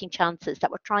we're taking chances,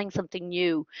 that we're trying something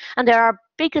new. And they're our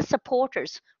biggest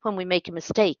supporters when we make a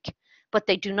mistake. But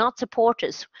they do not support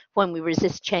us when we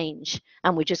resist change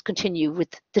and we just continue with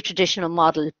the traditional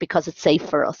model because it's safe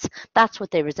for us. That's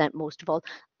what they resent most of all.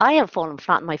 I have fallen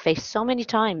flat on my face so many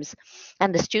times,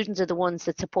 and the students are the ones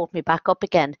that support me back up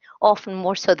again, often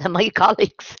more so than my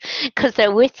colleagues, because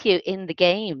they're with you in the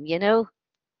game, you know?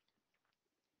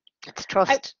 It's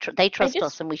trust. They trust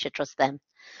us and we should trust them.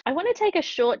 I want to take a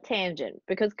short tangent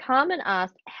because Carmen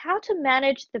asked how to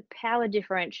manage the power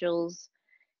differentials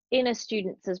in a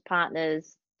students as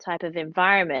partners type of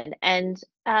environment. And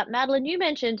Madelaine, you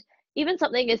mentioned even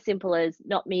something as simple as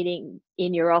not meeting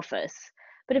in your office.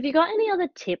 But have you got any other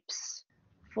tips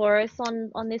for us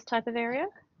on this type of area?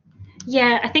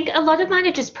 Yeah, I think a lot of mine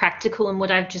are just practical and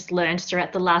what I've just learned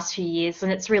throughout the last few years,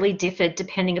 and it's really differed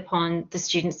depending upon the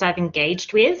students I've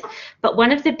engaged with. But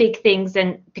one of the big things,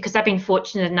 and because I've been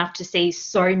fortunate enough to see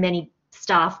so many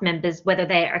staff members, whether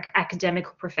they are academic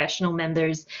or professional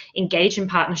members, engage in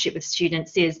partnership with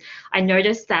students, is I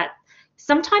noticed that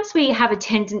sometimes we have a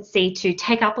tendency to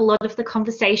take up a lot of the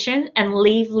conversation and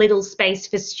leave little space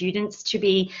for students to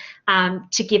be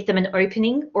to give them an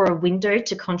opening or a window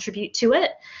to contribute to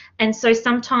it. And so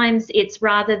sometimes it's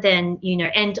rather than,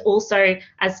 and also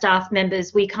as staff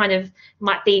members, we kind of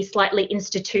might be slightly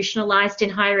institutionalized in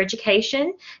higher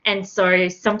education. And so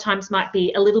sometimes might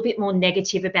be a little bit more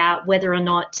negative about whether or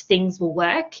not things will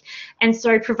work. And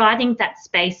so providing that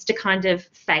space to kind of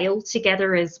fail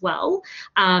together as well,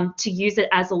 to use it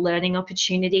as a learning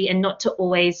opportunity and not to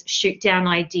always shoot down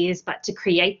ideas, but to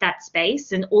create that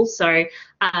space, and also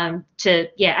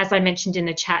as I mentioned in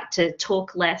the chat, to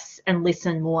talk less and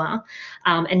listen more,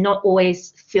 and not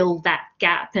always fill that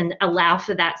gap and allow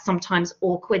for that sometimes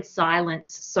awkward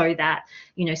silence so that,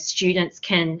 students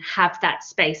can have that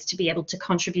space to be able to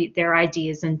contribute their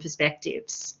ideas and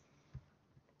perspectives.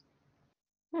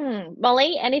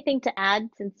 Mollie, anything to add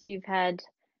since you've had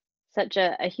such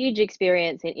a huge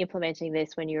experience in implementing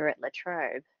this when you were at La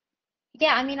Trobe?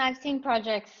 Yeah, I mean, I've seen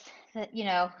projects that,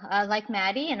 like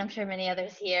Maddie, and I'm sure many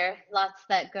others here, lots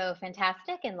that go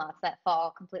fantastic and lots that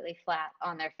fall completely flat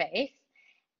on their face,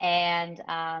 and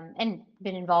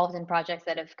been involved in projects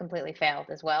that have completely failed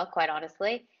as well, quite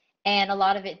honestly. And a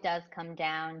lot of it does come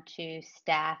down to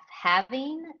staff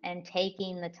having and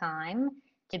taking the time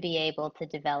to be able to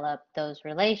develop those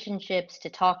relationships, to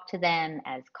talk to them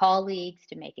as colleagues,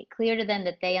 to make it clear to them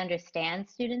that they understand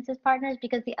students as partners.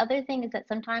 Because the other thing is that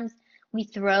sometimes we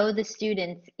throw the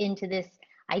students into this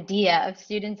idea of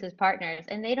students as partners,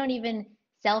 and they don't even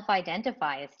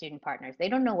self-identify as student partners. They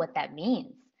don't know what that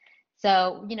means.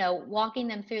 So, you know, walking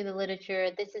them through the literature,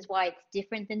 this is why it's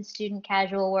different than student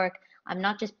casual work. I'm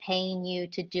not just paying you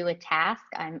to do a task,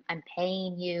 I'm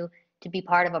paying you to be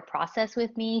part of a process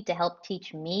with me, to help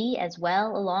teach me as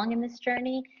well along in this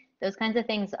journey. Those kinds of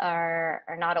things are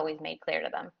not always made clear to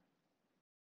them.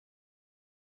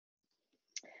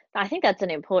 I think that's an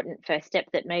important first step,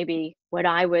 that maybe when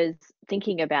I was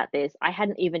thinking about this, I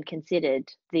hadn't even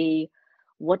considered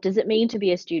what does it mean to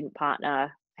be a student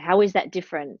partner? How is that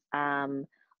different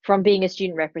from being a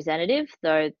student representative,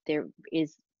 though there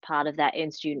is part of that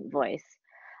in student voice.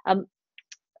 I'm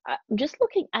just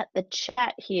looking at the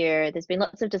chat here. There's been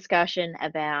lots of discussion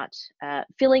about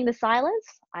filling the silence.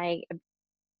 I am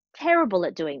terrible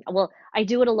at doing, well, I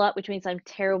do it a lot, which means I'm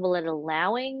terrible at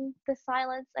allowing the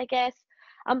silence, I guess.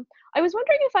 I was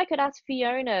wondering if I could ask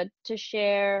Fiona to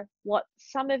share what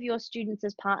some of your students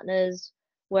as partners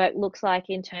work looks like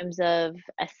in terms of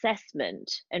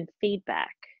assessment and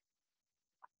feedback.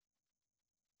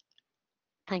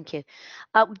 Thank you.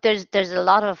 There's a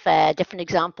lot of different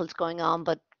examples going on,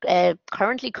 but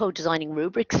currently co-designing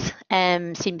rubrics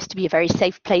seems to be a very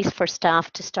safe place for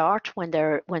staff to start when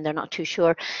they're not too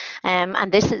sure.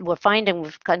 And this is, we're finding,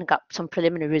 we've kind of got some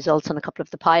preliminary results on a couple of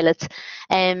the pilots,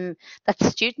 that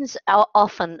students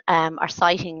often are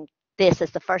citing this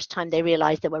as the first time they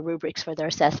realised there were rubrics for their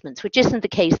assessments, which isn't the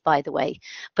case, by the way.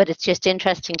 But it's just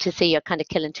interesting to see you're kind of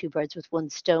killing two birds with one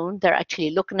stone. They're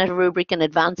actually looking at a rubric in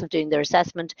advance of doing their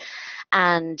assessment,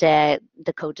 and the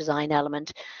co-design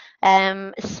element.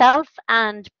 Self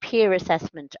and peer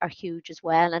assessment are huge as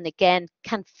well, and again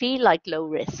can feel like low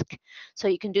risk. So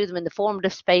you can do them in the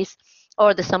formative space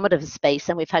or the summative space,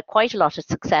 and we've had quite a lot of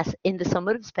success in the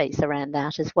summative space around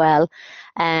that as well.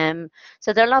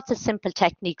 So there are lots of simple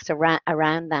techniques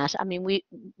around that. I mean,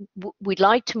 we'd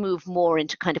like to move more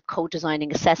into kind of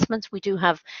co-designing assessments. We do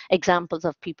have examples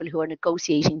of people who are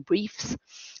negotiating briefs,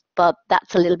 but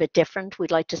that's a little bit different.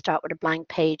 We'd like to start with a blank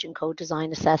page and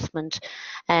co-design assessment.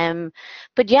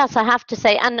 But yes, I have to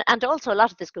say, and also a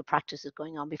lot of this good practice is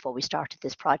going on before we started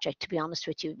this project, to be honest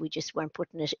with you. We just weren't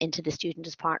putting it into the student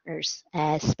as partners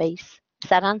space. Is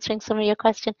that answering some of your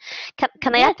question?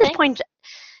 Can I at this point,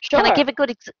 Sure. Can I give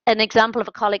an example of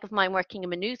a colleague of mine working in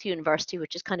Maynooth University,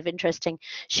 which is kind of interesting?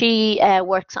 She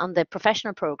works on the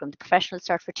professional program, the Professional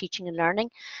Cert for Teaching and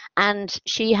Learning, and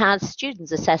she has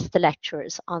students assess the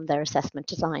lecturers on their assessment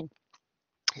design.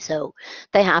 So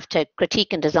they have to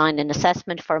critique and design an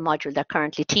assessment for a module they're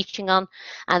currently teaching on,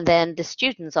 and then the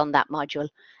students on that module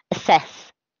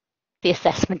assess the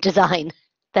assessment design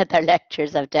that their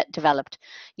lecturers have developed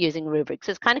using rubrics.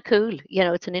 It's kind of cool. You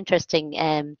know, it's an interesting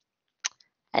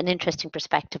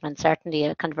perspective, and certainly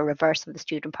a kind of a reverse of the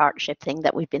student partnership thing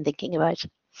that we've been thinking about.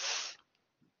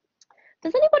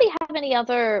 Does anybody have any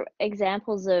other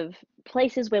examples of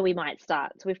places where we might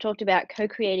start? So we've talked about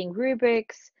co-creating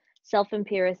rubrics, self and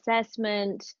peer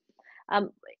assessment.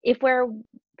 If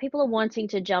people are wanting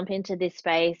to jump into this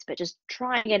space but just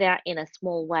trying it out in a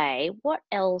small way, what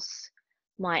else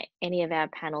might any of our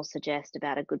panels suggest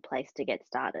about a good place to get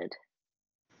started?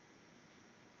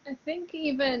 I think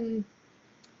even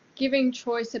giving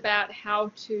choice about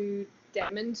how to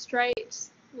demonstrate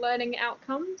learning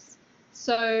outcomes.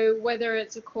 So whether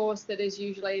it's a course that is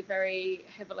usually very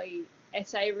heavily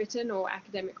essay written or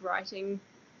academic writing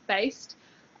based,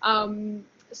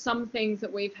 some things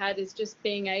that we've had is just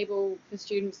being able for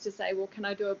students to say, well, can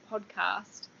I do a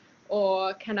podcast,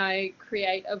 or can I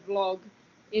create a vlog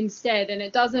instead? And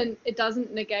it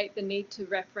doesn't negate the need to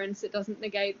reference, it doesn't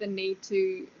negate the need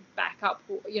to back up,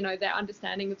 you know, their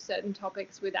understanding of certain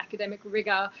topics with academic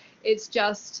rigor. It's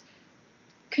just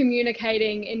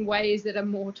communicating in ways that are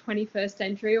more 21st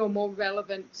century or more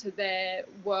relevant to their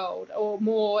world, or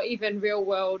more even real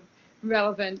world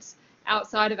relevant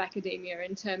outside of academia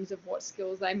in terms of what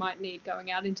skills they might need going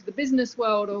out into the business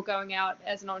world or going out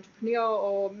as an entrepreneur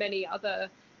or many other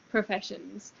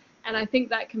professions. And I think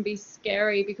that can be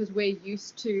scary because we're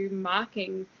used to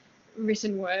marking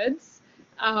written words.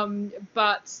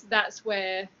 But that's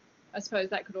where I suppose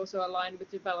that could also align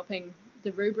with developing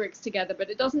the rubrics together,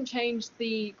 but it doesn't change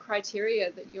the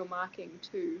criteria that you're marking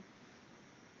too.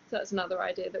 So that's another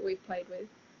idea that we've played with.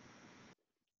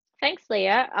 Thanks,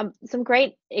 Leah. Some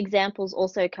great examples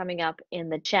also coming up in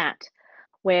the chat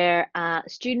where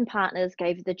student partners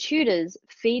gave the tutors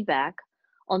feedback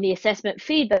on the assessment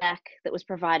feedback that was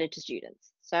provided to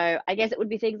students. So I guess it would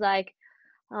be things like,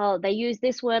 oh, they use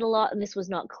this word a lot and this was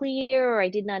not clear, or I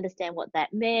didn't understand what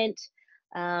that meant.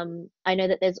 I know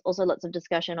that there's also lots of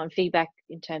discussion on feedback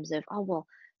in terms of, oh, well,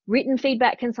 written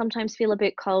feedback can sometimes feel a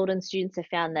bit cold, and students have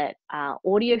found that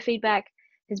audio feedback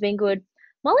has been good.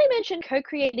 Mollie mentioned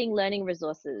co-creating learning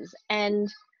resources,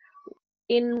 and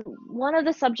in one of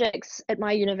the subjects at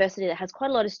my university that has quite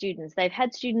a lot of students, they've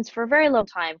had students for a very long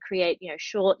time create,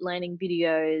 short learning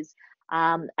videos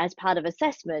as part of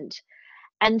assessment.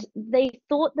 And they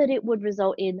thought that it would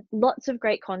result in lots of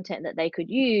great content that they could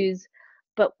use.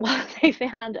 But what they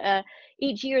found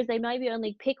each year is they maybe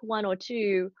only pick one or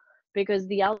two because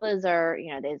the others are,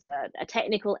 there's a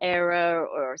technical error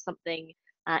or something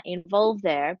involved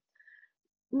there.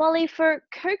 Mollie, for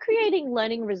co-creating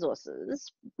learning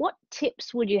resources, what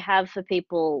tips would you have for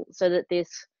people so that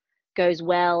this goes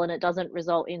well and it doesn't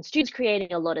result in students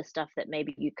creating a lot of stuff that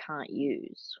maybe you can't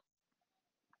use?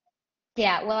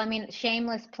 Yeah, well, I mean,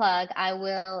 shameless plug. I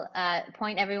will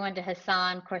point everyone to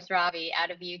Hassan Khosravi out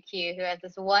of UQ, who has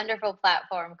this wonderful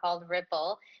platform called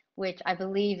Ripple, which I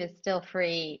believe is still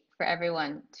free for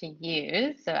everyone to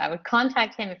use. So I would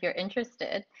contact him if you're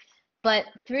interested. But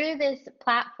through this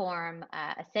platform,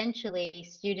 essentially,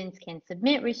 students can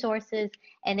submit resources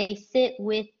and they sit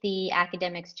with the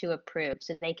academics to approve.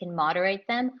 So they can moderate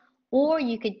them, or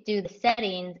you could do the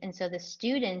settings. And so the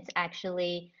students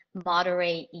actually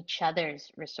moderate each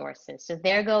other's resources. So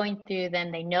they're going through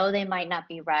them. They know they might not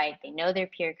be right. They know they're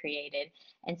peer created.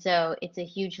 And so it's a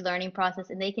huge learning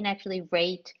process. And they can actually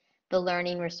rate the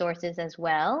learning resources as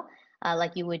well,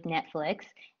 like you would Netflix.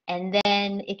 And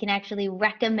then it can actually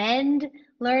recommend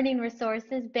learning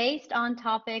resources based on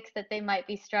topics that they might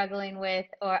be struggling with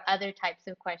or other types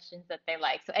of questions that they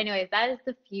like. So anyways, that is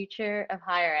the future of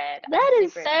higher ed. That I'm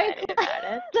is super so excited about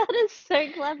it. that is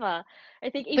so clever. I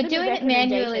think even But the doing it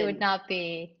manually would recommendation. not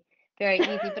be very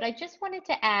easy. But I just wanted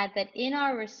to add that in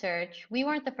our research, we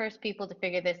weren't the first people to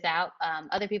figure this out.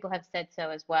 Other people have said so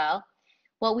as well.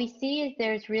 What we see is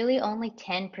there's really only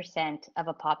 10% of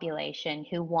a population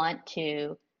who want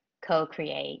to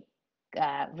co-create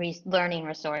learning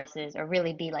resources or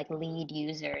really be like lead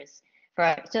users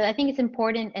for. So I think it's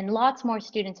important, and lots more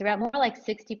students, around more like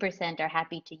 60% are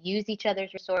happy to use each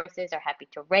other's resources, are happy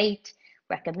to rate,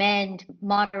 recommend,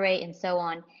 moderate, and so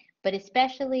on. But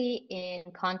especially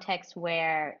in contexts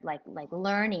where like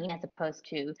learning, as opposed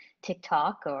to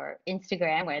TikTok or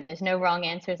Instagram, where there's no wrong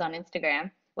answers on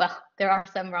Instagram. Well, there are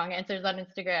some wrong answers on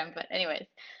Instagram, but anyways,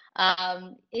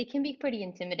 it can be pretty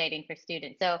intimidating for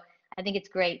students. So I think it's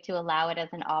great to allow it as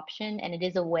an option, and it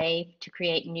is a way to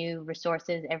create new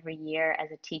resources every year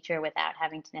as a teacher without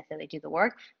having to necessarily do the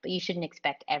work, but you shouldn't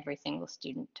expect every single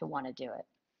student to want to do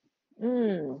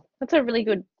it. That's a really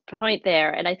good point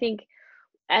there. And I think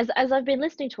as I've been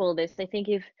listening to all this, I think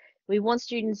if we want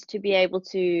students to be able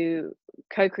to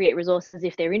co-create resources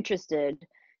if they're interested,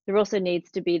 there also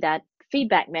needs to be that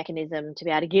feedback mechanism to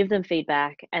be able to give them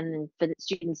feedback, and for the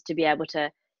students to be able to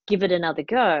give it another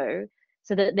go,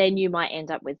 so that then you might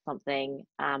end up with something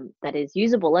that is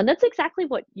usable. And that's exactly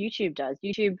what YouTube does.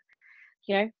 YouTube,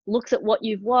 looks at what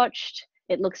you've watched,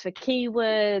 it looks for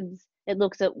keywords, it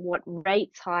looks at what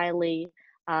rates highly.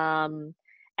 And,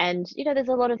 there's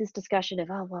a lot of this discussion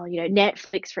of, oh, well,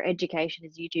 Netflix for education,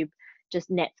 is YouTube just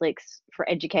Netflix for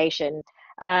education?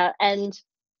 And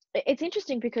it's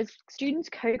interesting because students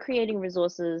co-creating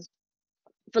resources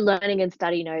for learning and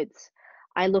study notes,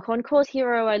 I look on Course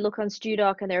Hero, I look on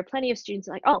StuDoc, and there are plenty of students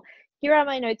like, oh, here are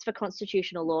my notes for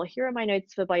constitutional law, here are my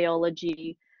notes for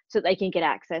biology, so that they can get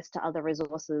access to other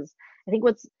resources. I think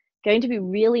what's going to be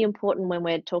really important when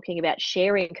we're talking about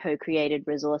sharing co-created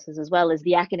resources, as well as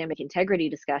the academic integrity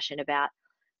discussion about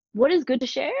what is good to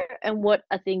share and what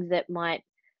are things that might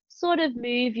sort of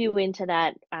move you into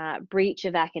that breach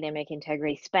of academic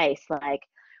integrity space. Like,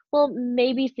 well,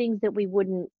 maybe things that we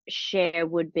wouldn't share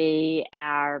would be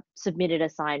our submitted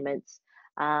assignments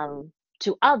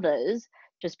to others,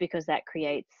 just because that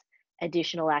creates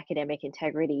additional academic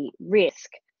integrity risk.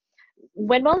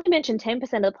 When Mollie mentioned 10%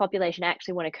 of the population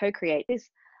actually want to co-create, this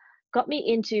got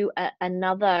me into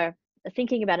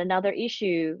thinking about another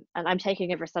issue. And I'm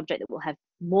taking over a subject that will have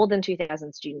more than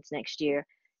 2,000 students next year.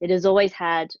 It has always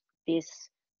had this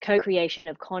co-creation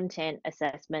of content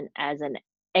assessment as an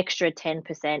extra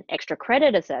 10% extra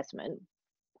credit assessment.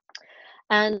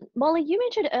 And Mollie, you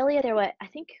mentioned earlier there were, I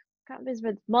think, I can't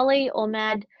remember, Mollie or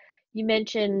Mad, you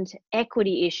mentioned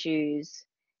equity issues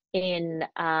in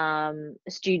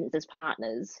students as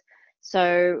partners.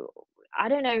 So I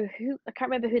don't know I can't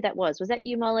remember who that was. Was that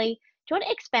you, Mollie? Do you want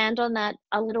to expand on that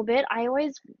a little bit? I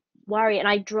always worry, and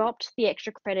I dropped the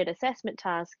extra credit assessment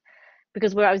task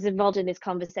because where I was involved in this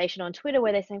conversation on Twitter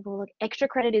where they say, well, look, extra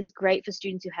credit is great for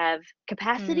students who have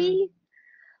capacity,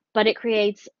 but it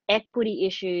creates equity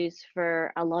issues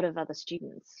for a lot of other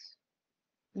students.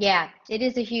 Yeah, it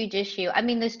is a huge issue. I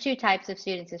mean, there's two types of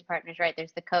students as partners, right?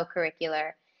 There's the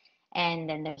co-curricular and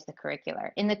then there's the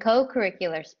curricular. In the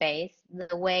co-curricular space,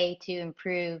 the way to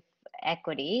improve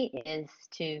equity is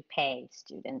to pay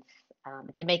students,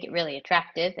 to make it really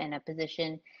attractive and a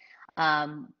position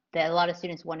that a lot of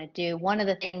students want to do. One of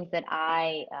the things that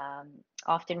I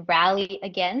often rally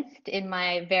against in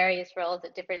my various roles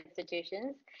at different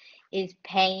institutions is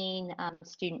paying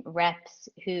student reps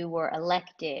who were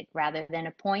elected rather than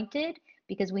appointed,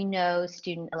 because we know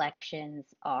student elections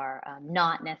are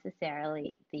not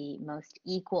necessarily the most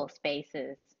equal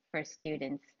spaces for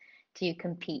students to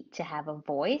compete, to have a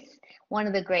voice. One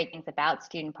of the great things about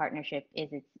student partnership is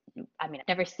I mean, I've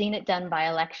never seen it done by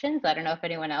elections. I don't know if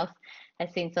anyone else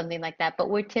has seen something like that, but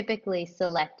we're typically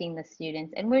selecting the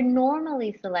students, and we're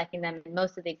normally selecting them, in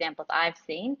most of the examples I've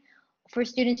seen, for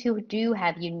students who do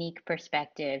have unique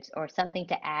perspectives or something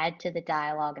to add to the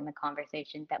dialogue and the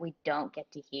conversation that we don't get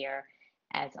to hear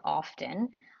as often.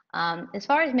 As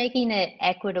far as making it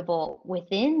equitable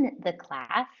within the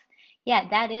class, yeah,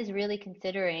 that is really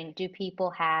considering, do people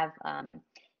have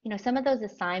some of those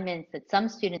assignments that some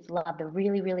students love, the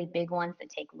really, really big ones that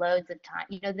take loads of time,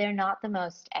 they're not the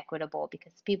most equitable,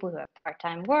 because people who have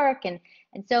part-time work and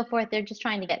so forth, they're just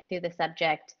trying to get through the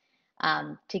subject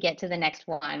to get to the next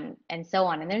one and so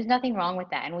on. And there's nothing wrong with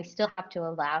that. And we still have to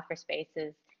allow for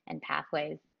spaces and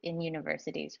pathways in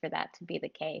universities for that to be the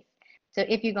case. So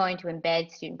if you're going to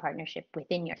embed student partnership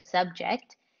within your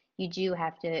subject, you do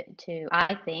have to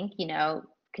I think,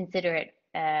 consider it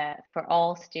for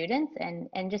all students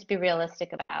and just be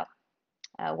realistic about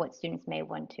what students may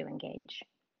want to engage.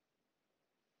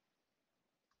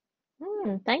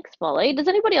 Thanks, Mollie. Does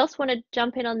anybody else want to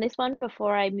jump in on this one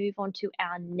before I move on to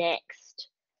our next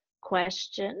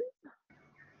question?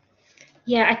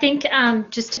 Yeah, I think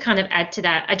just to kind of add to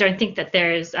that, I don't think that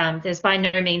there's by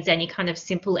no means any kind of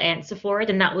simple answer for it,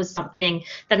 and that was something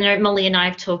that I know Mollie and I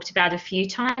have talked about a few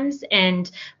times,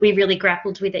 and we really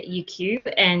grappled with at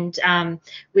UQ, and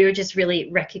we were just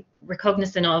really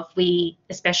recognizant of,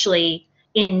 especially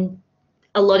in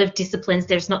a lot of disciplines,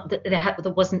 there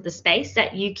wasn't the space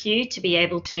at UQ to be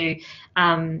able to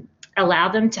allow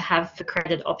them to have for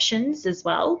credit options as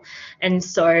well. And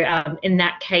so in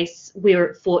that case, we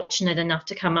were fortunate enough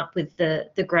to come up with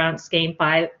the grant scheme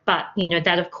but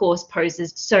that of course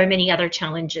poses so many other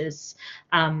challenges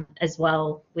as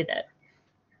well with it.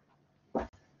 Oh,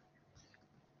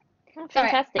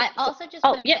 fantastic. Sorry, I also just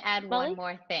wanted to add Mollie? One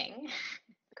more thing.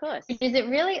 Of course. Because it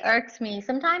really irks me.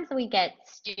 Sometimes we get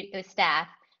staff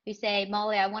who say,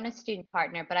 Mollie, I want a student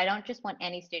partner, but I don't just want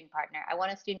any student partner. I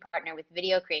want a student partner with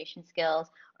video creation skills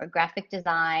or graphic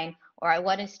design, or I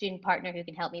want a student partner who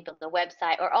can help me build a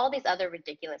website, or all these other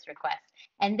ridiculous requests.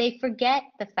 And they forget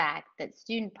the fact that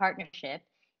student partnership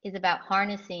is about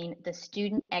harnessing the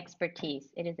student expertise.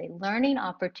 It is a learning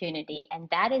opportunity, and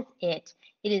that is it.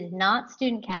 It is not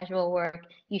student casual work.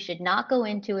 You should not go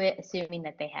into it assuming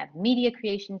that they have media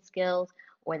creation skills,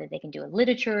 or that they can do a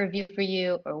literature review for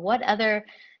you, or what other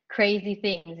crazy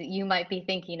things that you might be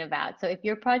thinking about. So if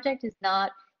your project is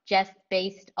not just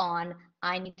based on,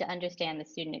 I need to understand the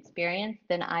student experience,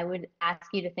 then I would ask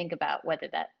you to think about whether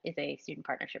that is a student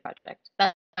partnership project.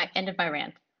 That's my end of my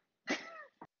rant.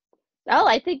 Oh,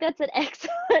 I think that's an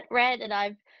excellent rant, and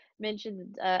I've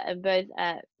mentioned, and both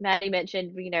Maddie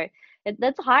mentioned,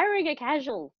 that's hiring a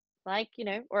casual,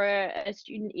 or a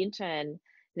student intern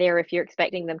there if you're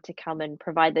expecting them to come and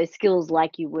provide those skills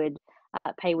like you would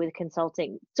pay with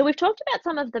consulting. So we've talked about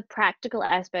some of the practical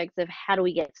aspects of how do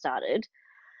we get started.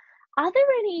 Are there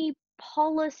any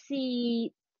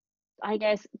policy, I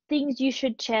guess, things you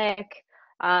should check?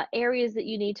 Areas that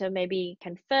you need to maybe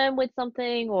confirm with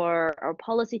something, or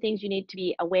policy things you need to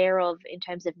be aware of in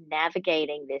terms of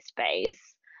navigating this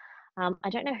space? I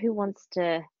don't know who wants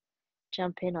to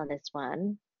jump in on this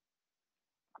one.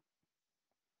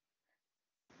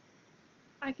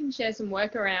 I can share some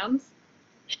workarounds.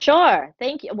 Sure,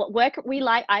 thank you.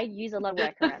 I use a lot of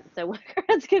workarounds, so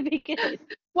workarounds could be good.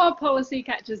 While policy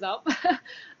catches up.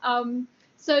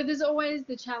 So there's always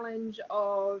the challenge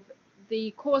of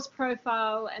the course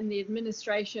profile and the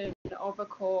administration of a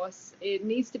course. It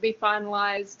needs to be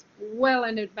finalized well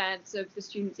in advance of the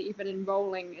students even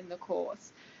enrolling in the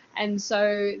course. And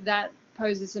so that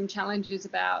poses some challenges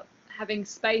about having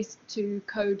space to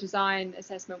co-design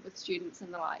assessment with students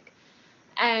and the like.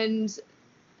 And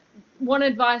one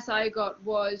advice I got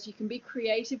was you can be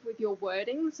creative with your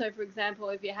wording. So for example,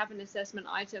 if you have an assessment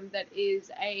item that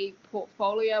is a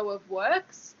portfolio of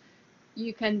works,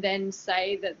 you can then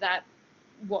say that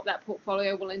what that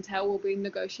portfolio will entail will be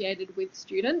negotiated with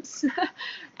students.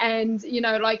 And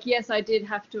like, yes, I did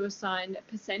have to assign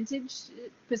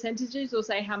percentages or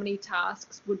say how many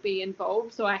tasks would be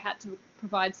involved, so I had to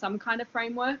provide some kind of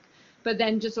framework, but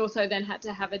then just also then had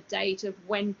to have a date of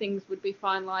when things would be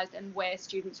finalized and where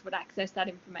students would access that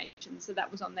information, so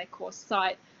that was on their course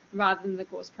site rather than the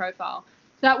course profile.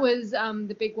 So that was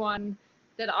the big one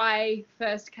that I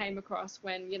first came across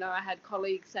when, I had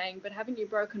colleagues saying, but haven't you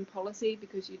broken policy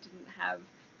because you didn't have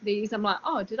these? I'm like,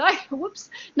 oh, did I?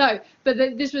 Whoops. No, but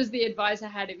this was the advice I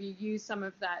had. If you use some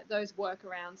of those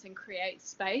workarounds and create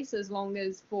space, as long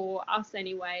as for us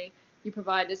anyway, you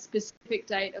provide a specific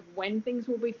date of when things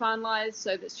will be finalized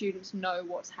so that students know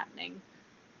what's happening.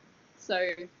 So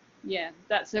yeah,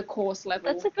 that's a course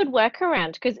level. That's a good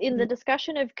workaround, because in the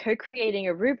discussion of co-creating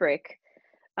a rubric,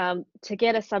 to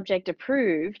get a subject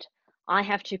approved, I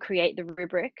have to create the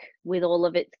rubric with all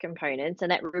of its components, and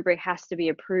that rubric has to be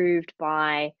approved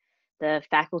by the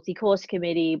faculty course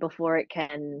committee before it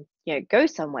can, go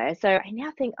somewhere. So I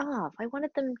now think, if I wanted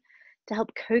them to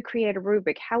help co-create a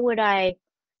rubric, how would I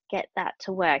get that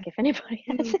to work? If anybody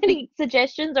has any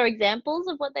suggestions or examples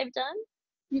of what they've done.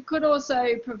 You could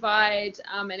also provide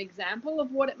an example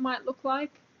of what it might look like.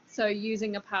 So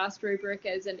using a past rubric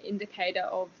as an indicator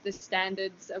of the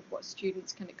standards of what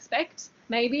students can expect.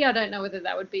 Maybe, I don't know whether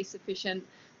that would be sufficient.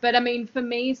 But I mean, for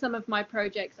me, some of my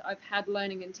projects, I've had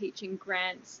learning and teaching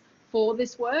grants for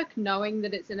this work, knowing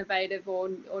that it's innovative or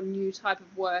new type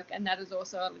of work. And that has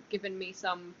also given me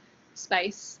some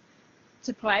space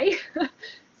to play,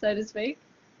 so to speak.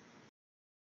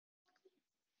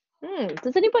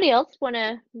 Does anybody else want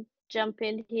to jump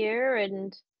in here?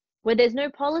 And where there's no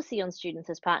policy on students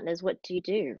as partners, what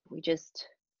do? We just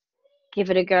give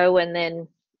it a go, and then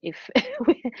if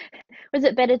was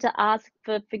it better to ask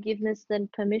for forgiveness than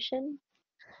permission?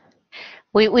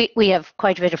 We have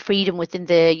quite a bit of freedom within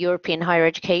the European higher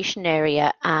education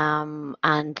area and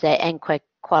the NQEC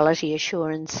quality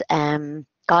assurance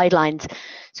guidelines.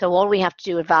 So all we have to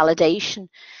do with validation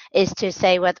is to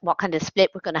say what kind of split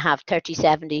we're going to have: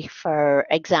 30-70 for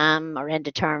exam or end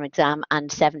of term exam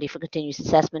and 70 for continuous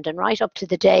assessment. And right up to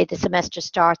the day the semester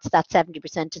starts, that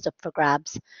 70% is up for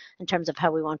grabs in terms of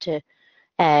how we want to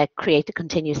create the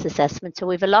continuous assessment. So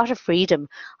we have a lot of freedom,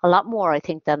 a lot more, I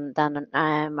think, than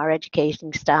our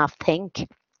educating staff think.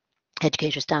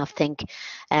 Educator staff think.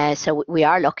 So we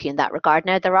are lucky in that regard.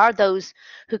 Now, there are those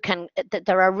who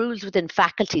there are rules within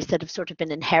faculties that have sort of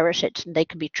been inherited, and they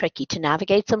can be tricky to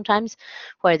navigate sometimes,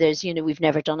 where there's, we've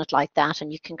never done it like that,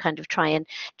 and you can kind of try and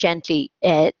gently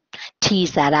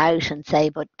tease that out and say,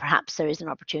 but perhaps there is an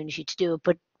opportunity to do it.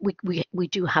 But we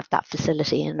do have that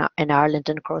facility in Ireland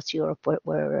and across Europe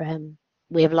where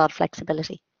we have a lot of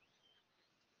flexibility.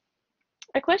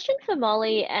 A question for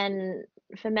Mollie and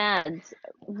for Mads.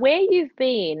 Where you've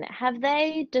been, have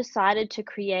they decided to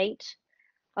create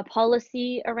a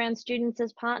policy around students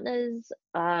as partners?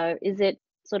 Is it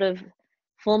sort of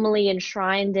formally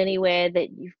enshrined anywhere that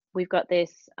we've got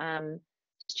this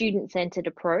student-centered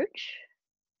approach?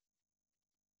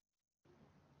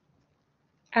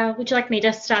 Would you like me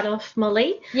to start off,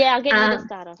 Mollie? Yeah, I'll get you to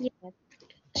start off. Yeah.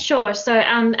 Sure. So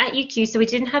at UQ, so we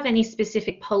didn't have any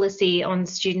specific policy on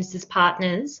students as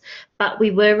partners, but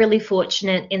we were really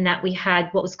fortunate in that we had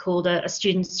what was called a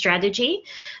student strategy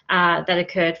that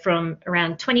occurred from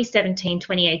around 2017,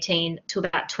 2018 to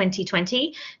about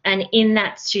 2020. And in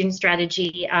that student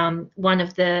strategy, one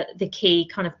of the key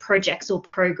kind of projects or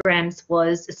programs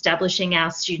was establishing our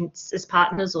students as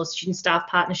partners or student staff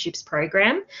partnerships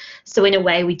program. So in a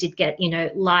way, we did get,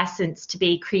 licensed to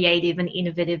be creative and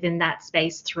innovative in that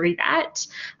space through that.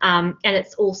 And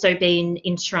it's also been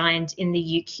enshrined in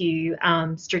the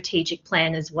UQ strategic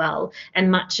plan as well. And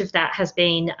much of that has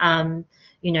been,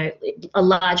 a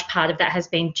large part of that has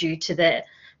been due to the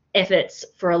efforts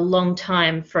for a long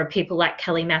time for people like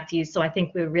Kelly Matthews. So I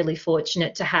think we're really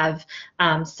fortunate to have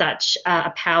such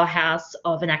a powerhouse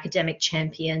of an academic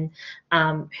champion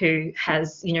who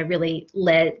has, really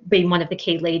been one of the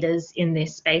key leaders in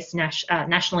this space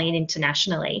nationally and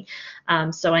internationally.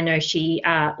 So I know she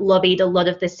lobbied a lot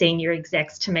of the senior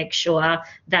execs to make sure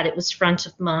that it was front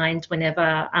of mind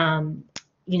whenever,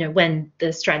 when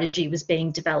the strategy was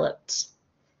being developed.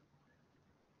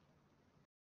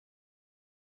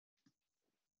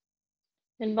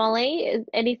 And Mollie,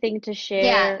 anything to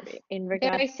share in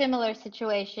regard? Very similar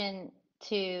situation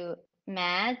to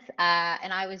Mads,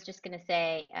 and I was just going to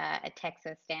say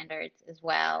Texas standards as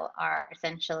well are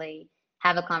essentially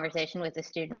have a conversation with a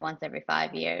student once every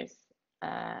 5 years,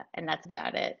 and that's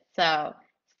about it. So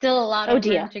still a lot Oh of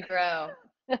room dear. to grow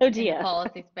Oh in the dear.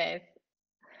 policy space.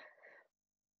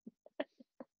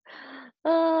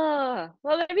 Oh,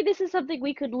 well, maybe this is something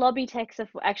we could lobby Texas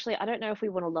for. Actually, I don't know if we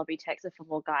want to lobby Texas for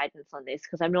more guidance on this,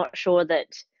 because I'm not sure that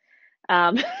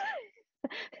um,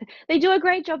 they do a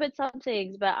great job at some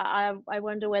things, but I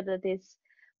wonder whether this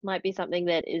might be something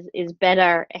that is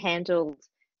better handled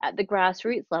at the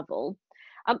grassroots level.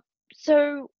 Um,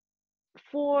 so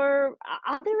are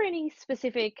there any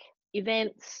specific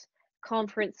events,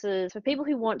 conferences for people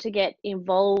who want to get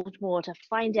involved more, to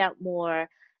find out more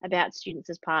about students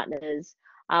as partners?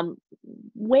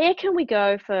 Where can we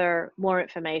go for more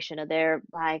information?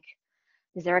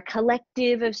 Is there a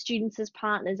collective of students as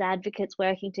partners, advocates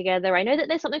working together? I know that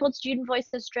there's something called Student Voice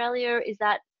Australia. Is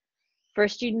that for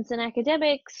students and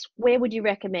academics? Where would you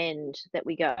recommend that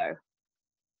we go?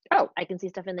 Oh, I can see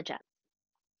stuff in the chat.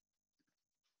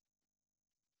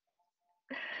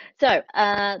 So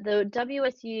the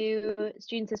WSU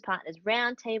Students as Partners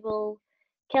Roundtable,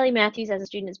 Kelly Matthews as a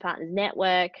Student as Partners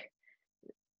Network,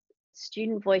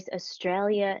 Student Voice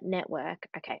Australia Network.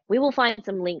 Okay, we will find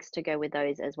some links to go with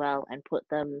those as well and put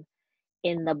them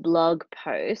in the blog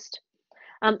post.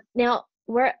 Now,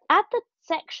 we're at the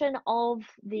section of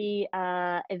the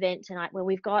event tonight where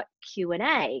we've got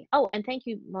Q&A. Oh, and thank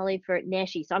you, Mollie, for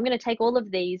Neshi. So I'm going to take all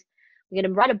of these. We're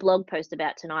going to write a blog post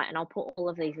about tonight, and I'll put all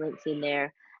of these links in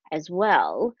there as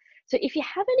well. So if you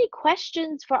have any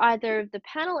questions for either the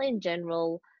panel in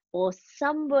general or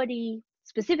somebody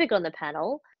specific on the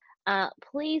panel,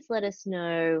 please let us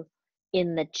know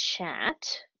in the chat.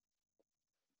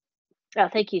 Oh,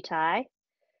 thank you, Ty.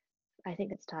 I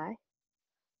think it's Ty.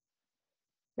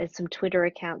 There's some Twitter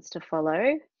accounts to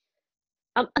follow.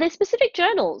 Are there specific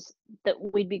journals that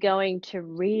we'd be going to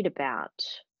read about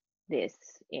this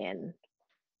in?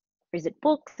 Or is it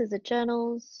books? Is it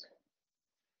journals?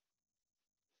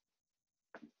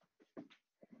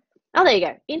 Oh, there you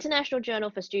go. International Journal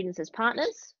for Students as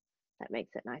Partners. That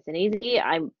makes it nice and easy.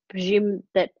 I presume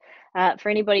that for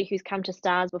anybody who's come to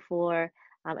STARS before,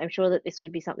 I'm sure that this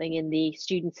would be something in the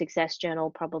Student Success Journal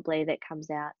probably that comes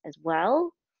out as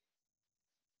well.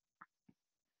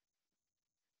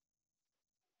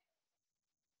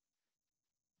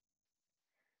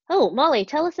 Oh, Mollie,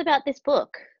 tell us about this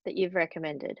book that you've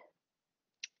recommended.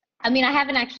 I mean, I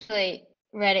haven't actually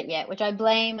read it yet, which I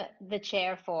blame the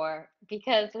chair for,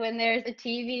 because when there's a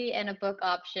TV and a book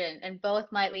option and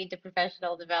both might lead to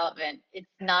professional development,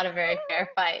 it's not a very fair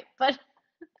fight. But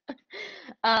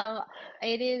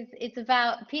it's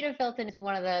about, Peter Filton is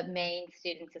one of the main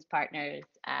Students as Partners,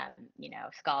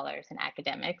 scholars and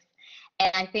academics.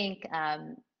 And I think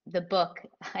the book,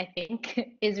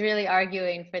 is really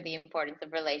arguing for the importance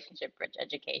of relationship-rich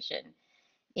education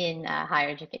in higher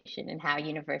education, and how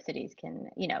universities can,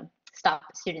 stop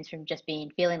students from just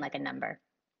feeling like a number.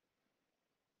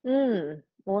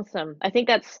 Awesome. I think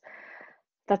that's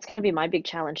going to be my big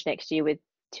challenge next year with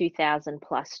 2,000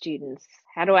 plus students.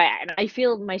 I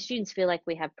feel my students feel like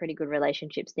we have pretty good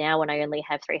relationships now when I only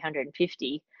have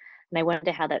 350, and I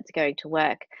wonder how that's going to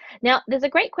work. Now, there's a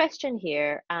great question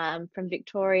here from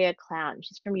Victoria Clown.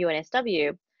 She's from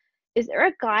UNSW. Is there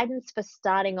a guidance for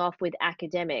starting off with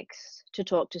academics to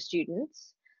talk to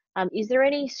students? Is there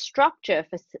any structure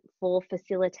for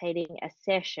facilitating a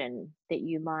session that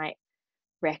you might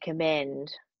recommend?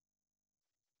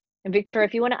 And Victoria,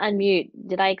 if you want to unmute,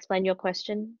 did I explain your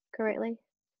question correctly?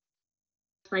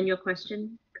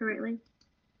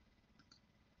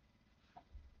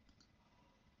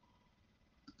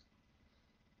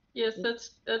 Yes,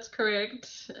 that's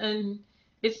correct. And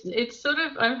it's sort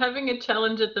of, I'm having a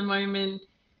challenge at the moment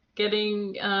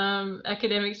getting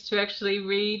academics to actually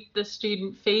read the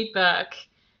student feedback.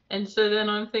 And so then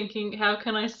I'm thinking, how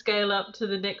can I scale up to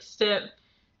the next step,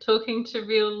 talking to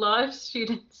real life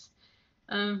students?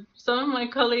 Some of my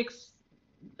colleagues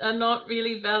are not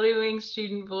really valuing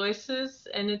student voices,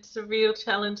 and it's a real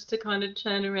challenge to kind of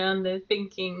turn around their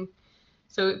thinking.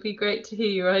 So it'd be great to hear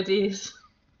your ideas.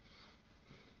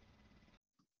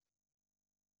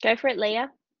 Go for it,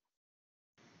 Leah.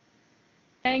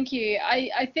 Thank you.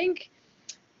 I think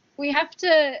we have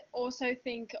to also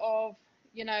think of,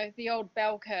 the old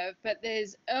bell curve, but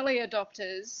there's early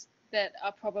adopters that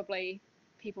are probably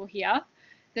people here.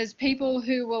 There's people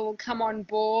who will come on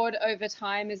board over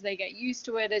time as they get used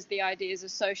to it, as the ideas are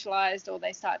socialized or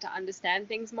they start to understand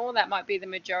things more. That might be the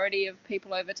majority of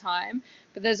people over time.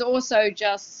 But there's also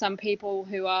just some people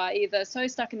who are either so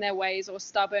stuck in their ways or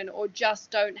stubborn, or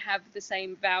just don't have the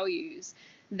same values,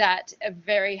 that are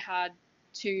very hard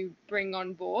to bring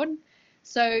on board.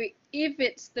 So if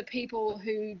it's the people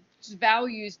who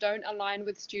values don't align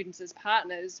with students as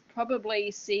partners,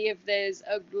 probably see if there's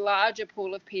a larger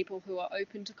pool of people who are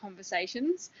open to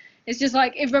conversations. It's just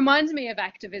like, it reminds me of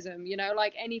activism, you know,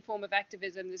 like any form of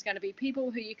activism, there's going to be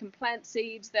people who you can plant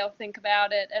seeds, they'll think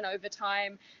about it, and over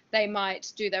time they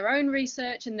might do their own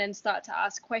research and then start to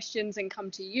ask questions and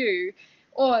come to you.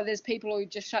 Or there's people who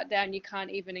just shut down, you can't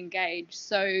even engage.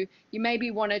 So you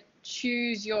maybe want to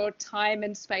choose your time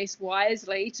and space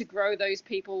wisely to grow those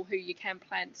people who you can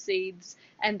plant seeds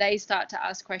and they start to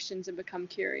ask questions and become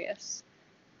curious.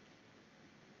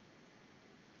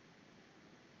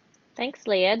 Thanks,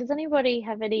 Leah. Does anybody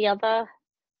have any other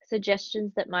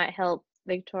suggestions that might help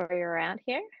Victoria out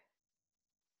here?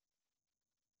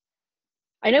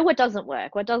 I know what doesn't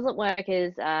work. What doesn't work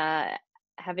is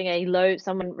having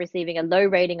someone receiving a low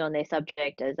rating on their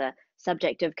subject as a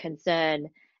subject of concern,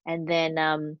 and then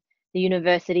the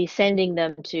university sending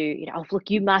them to, you know, oh, look,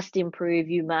 you must improve,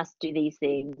 you must do these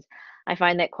things. I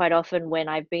find that quite often when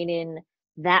I've been in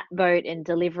that boat and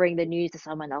delivering the news to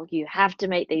someone, oh, you have to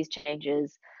make these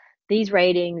changes. These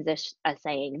ratings are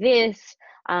saying this,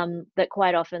 that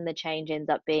quite often the change ends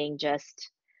up being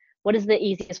just, what is the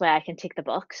easiest way I can tick the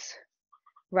box,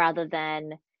 rather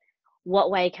than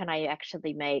what way can I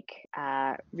actually make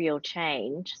real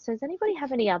change. So does anybody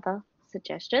have any other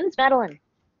suggestions? Madelaine?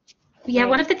 Yeah,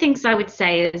 one of the things I would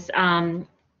say is,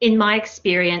 in my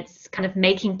experience, kind of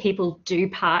making people do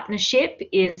partnership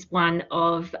is one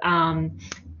of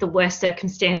the worst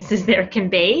circumstances there can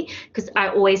be, because I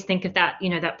always think of that, you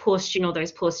know, that poor student or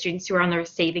those poor students who are on the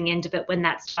receiving end of it when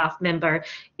that staff member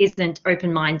isn't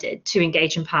open-minded to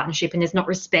engage in partnership and is not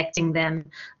respecting them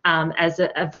as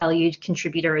a valued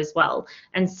contributor as well.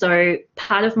 And so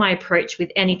part of my approach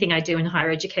with anything I do in higher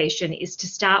education is to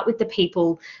start with the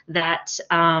people that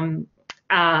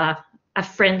are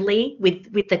friendly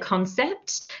with the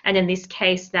concept, and in this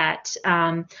case that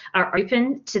are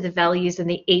open to the values and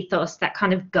the ethos that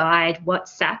kind of guide what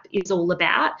SAP is all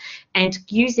about, and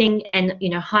using and, you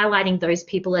know, highlighting those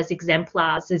people as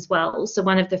exemplars as well. So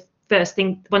one of the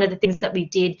things that we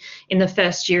did in the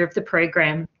first year of the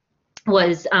program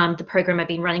was the program I've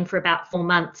been running for about 4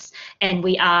 months, and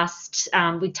we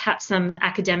tapped some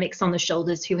academics on the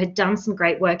shoulders who had done some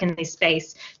great work in this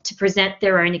space to present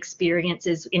their own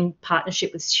experiences in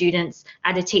partnership with students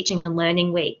at a teaching and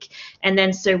learning week. And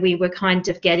then so we were kind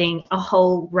of getting a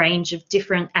whole range of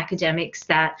different academics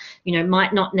that, you know,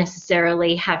 might not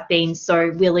necessarily have been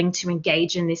so willing to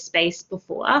engage in this space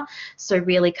before. So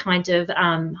really kind of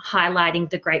highlighting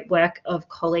the great work of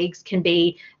colleagues can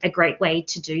be a great way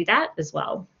to do that as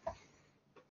well.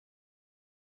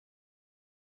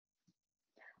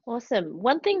 Awesome.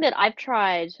 One thing that I've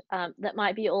tried that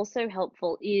might be also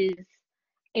helpful is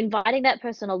inviting that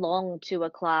person along to a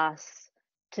class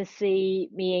to see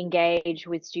me engage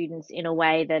with students in a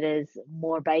way that is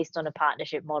more based on a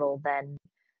partnership model than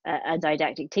a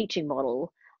didactic teaching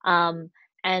model.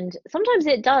 And sometimes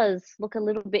it does look a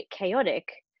little bit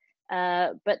chaotic,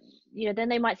 but, you know, then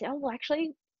they might say, oh, well,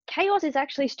 actually, chaos is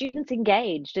actually students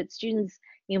engaged. It's students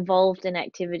involved in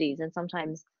activities, and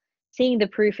sometimes seeing the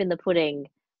proof in the pudding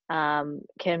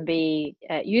can be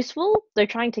useful, though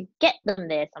trying to get them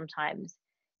there sometimes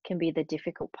can be the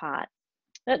difficult part.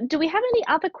 Do we have any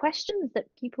other questions that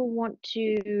people want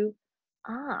to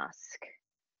ask?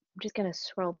 I'm just going to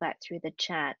scroll back through the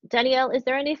chat. Danielle, is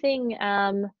there anything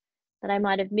that I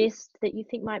might have missed that you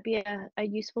think might be a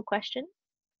useful question?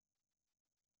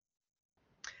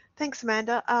 Thanks,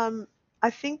 Amanda. I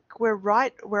think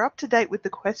we're up to date with the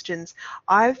questions.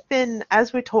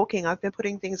 As we're talking, I've been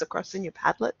putting things across in your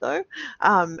Padlet though,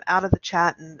 out of the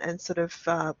chat and sort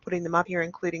of putting them up here,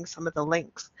 including some of the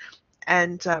links.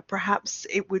 And perhaps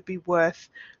it would be worth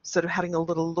sort of having a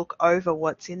little look over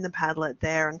what's in the Padlet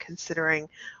there and considering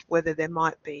whether there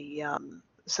might be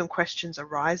some questions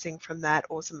arising from that,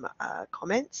 or some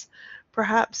comments,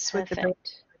 perhaps. Perfect. With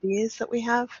the ideas that we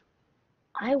have.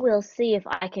 I will see if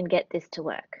I can get this to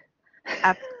work.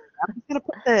 I'm just going to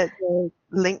put the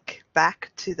link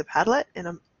back to the Padlet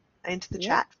into the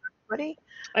chat for everybody.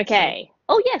 Okay. So.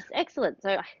 Oh, yes. Excellent.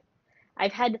 So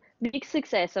I've had mixed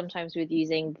success sometimes with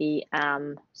using the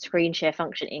screen share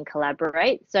function in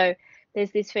Collaborate. So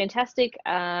there's this fantastic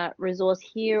resource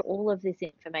here, all of this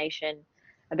information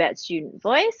about student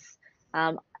voice.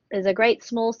 There's a great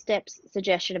small steps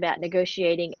suggestion about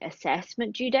negotiating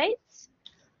assessment due dates.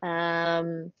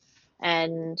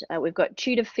 And we've got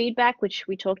tutor feedback, which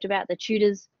we talked about, the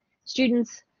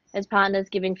students as partners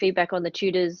giving feedback on the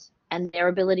tutors and their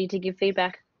ability to give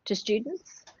feedback to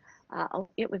students.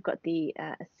 We've got the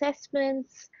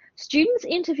assessments. Students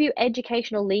interview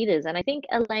educational leaders, and I think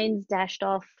Elaine's dashed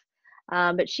off,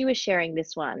 but she was sharing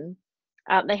this one.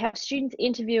 They have students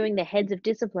interviewing the heads of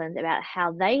disciplines about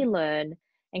how they learn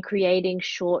and creating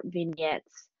short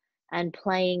vignettes and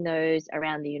playing those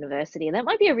around the university. And that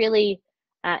might be a really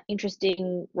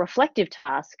interesting reflective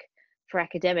task for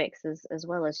academics as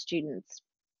well as students.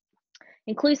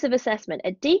 Inclusive assessment.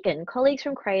 At Deakin, colleagues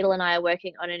from Cradle and I are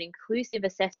working on an inclusive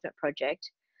assessment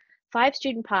project. 5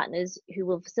 student partners who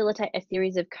will facilitate a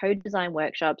series of co-design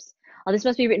workshops. Oh, this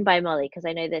must be written by Mollie, because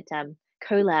I know that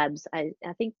collabs, I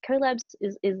think collabs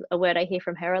is a word I hear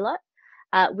from her a lot,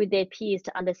 with their peers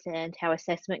to understand how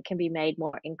assessment can be made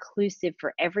more inclusive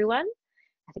for everyone.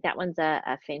 I think that one's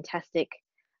a fantastic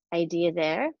idea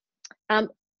there.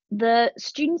 The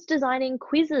students designing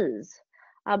quizzes.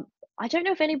 I don't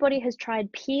know if anybody has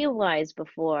tried Peerwise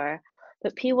before,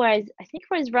 but Peerwise, I think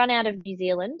it was run out of New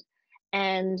Zealand,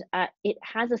 and it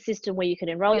has a system where you can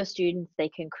enroll your students, they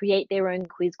can create their own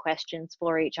quiz questions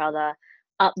for each other,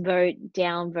 upvote,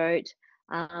 downvote.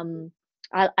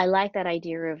 I like that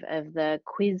idea of the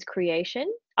quiz creation.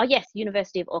 Oh yes,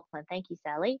 University of Auckland. Thank you,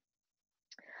 Sally.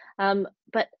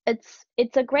 But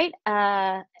it's a great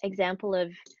example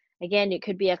of, again, it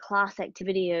could be a class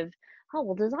activity of, oh,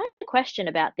 well, design a question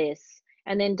about this,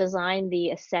 and then design the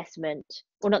assessment,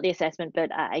 well, not the assessment,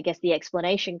 but I guess the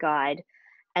explanation guide.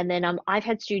 And then I've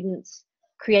had students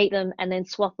create them and then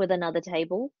swap with another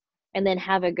table and then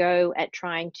have a go at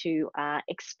trying to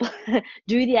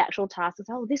do the actual task.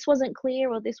 Oh, this wasn't clear,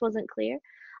 or this wasn't clear.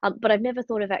 But I've never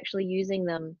thought of actually using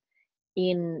them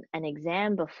in an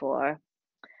exam before.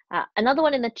 Another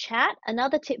one in the chat,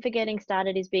 another tip for getting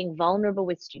started is being vulnerable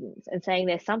with students and saying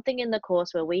there's something in the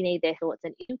course where we need their thoughts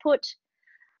and input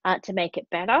to make it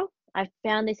better. I've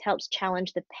found this helps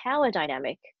challenge the power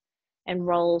dynamic and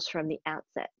roles from the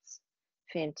outsets.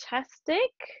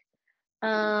 Fantastic.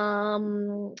 At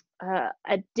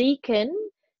Deakin,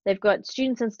 they've got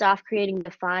students and staff creating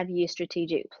the 5-year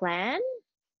strategic plan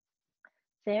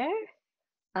there.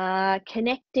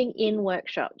 Connecting in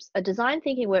workshops, a design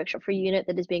thinking workshop for a unit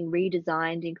that is being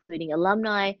redesigned, including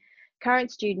alumni,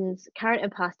 current students, current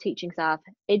and past teaching staff,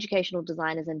 educational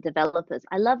designers, and developers.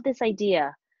 I love this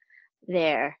idea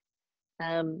there.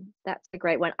 That's a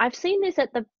great one. I've seen this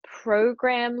at the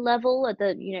program level, at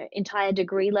the entire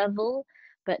degree level,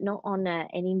 but not on an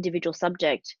individual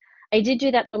subject. I did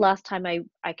do that the last time I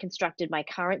constructed my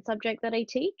current subject that I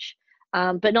teach,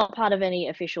 but not part of any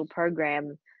official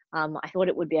program. I thought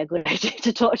it would be a good idea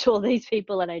to talk to all these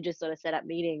people, and I just sort of set up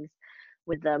meetings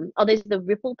with them. Oh, there's the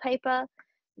Ripple paper,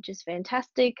 which is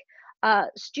fantastic.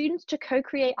 Students to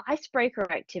co-create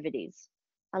icebreaker activities.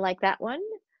 I like that one.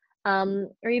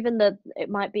 Or even it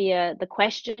might be the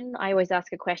question. I always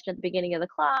ask a question at the beginning of the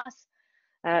class.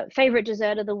 Favorite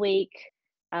dessert of the week.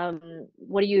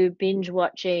 What are you binge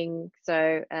watching?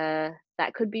 So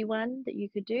that could be one that you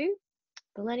could do.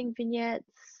 Bulleting vignettes.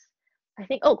 I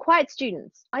think, quiet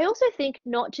students. I also think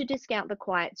not to discount the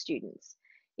quiet students.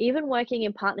 Even working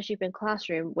in partnership in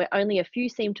classroom where only a few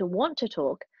seem to want to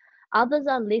talk, others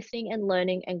are listening and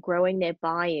learning and growing their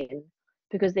buy-in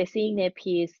because they're seeing their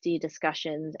peers steer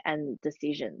discussions and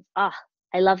decisions. I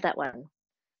love that one.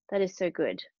 That is so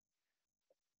good.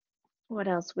 What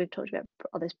else we've talked about?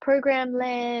 Oh, there's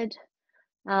program-led.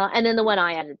 And then the one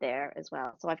I added there as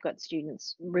well. So I've got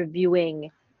students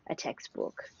reviewing a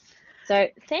textbook. So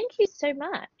thank you so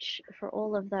much for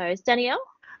all of those. Danielle?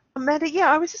 Amanda, yeah,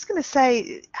 I was just going to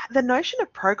say the notion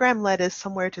of program-led as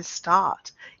somewhere to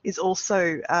start is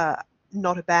also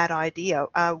not a bad idea.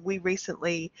 We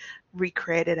recently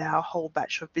recreated our whole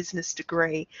Bachelor of Business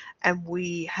degree, and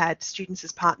we had students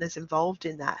as partners involved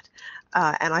in that.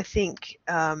 And I think,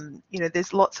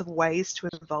 there's lots of ways to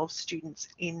involve students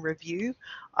in review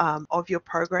of your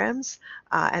programs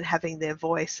and having their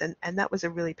voice. And that was a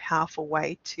really powerful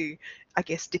way to, I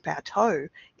guess, dip our toe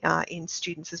in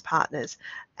students as partners.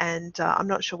 And I'm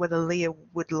not sure whether Leah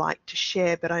would like to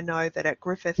share, but I know that at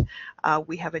Griffith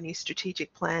we have a new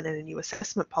strategic plan and a new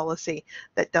assessment policy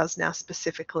that does now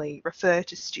specifically refer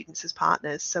to students as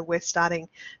partners. So we're starting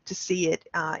to see it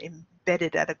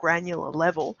embedded at a granular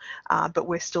level, but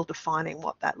we're still defining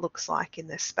what that looks like in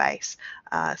this space.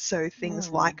 So things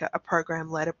like a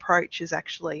program-led approach is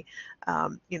actually,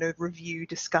 review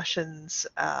discussions,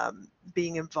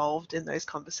 being involved in those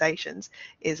conversations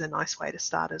is a nice way to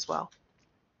start as well.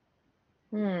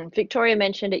 Victoria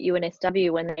mentioned at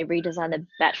UNSW when they redesigned the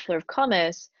Bachelor of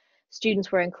Commerce,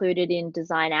 students were included in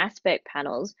design aspect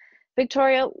panels.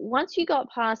 Victoria, once you got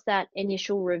past that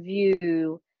initial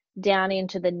review down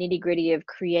into the nitty-gritty of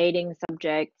creating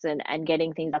subjects and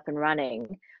getting things up and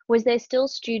running, was there still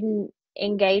student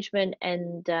engagement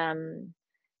and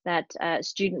that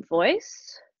student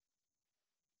voice?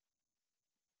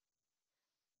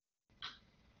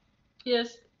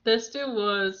 Yes, there still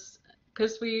was,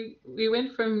 because we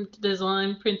went from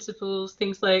design principles,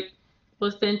 things like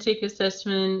authentic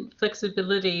assessment,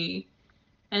 flexibility,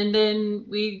 and then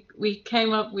we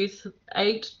came up with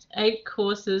eight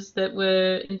courses that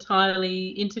were entirely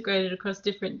integrated across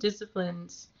different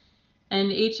disciplines.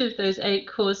 And each of those eight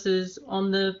courses,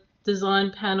 on the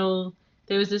design panel,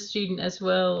 there was a student as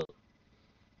well,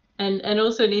 and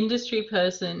also an industry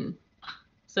person.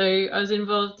 So I was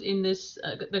involved in this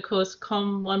the course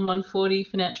Com 1140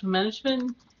 Financial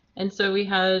Management, and so we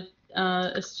had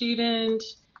a student,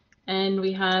 and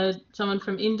we had someone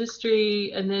from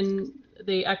industry, and then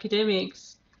the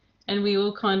academics, and we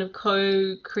all kind of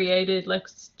co-created, like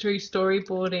through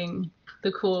storyboarding,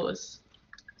 the course.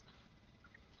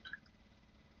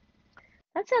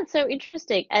 That sounds so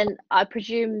interesting. And I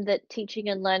presume that teaching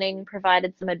and learning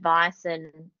provided some advice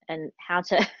and how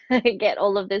to get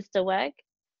all of this to work.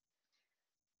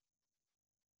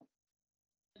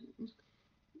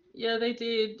 Yeah, they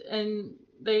did, and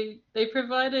they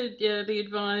provided, yeah, the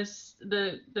advice,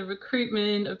 the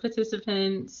recruitment of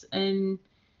participants, and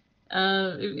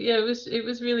yeah, it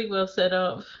was really well set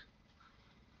up.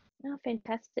 Oh,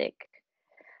 fantastic.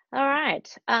 All right.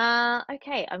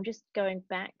 Okay, I'm just going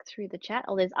back through the chat.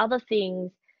 Oh, there's other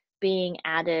things being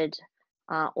added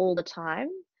all the time.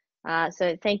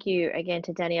 So thank you again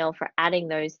to Danielle for adding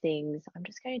those things. I'm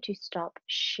just going to stop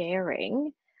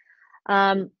sharing.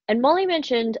 And Mollie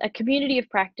mentioned a community of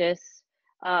practice.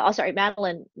 Oh, sorry,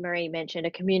 Madelaine Marie mentioned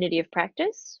a community of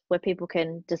practice where people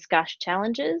can discuss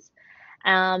challenges.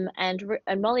 And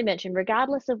Mollie mentioned,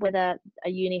 regardless of whether a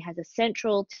uni has a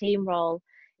central team role,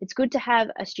 it's good to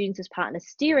have a students as partner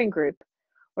steering group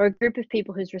or a group of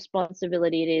people whose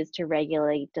responsibility it is to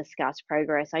regularly discuss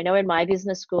progress. I know in my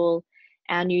business school,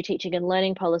 our new teaching and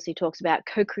learning policy talks about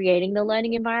co-creating the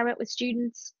learning environment with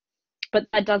students, but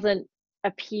that doesn't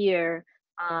appear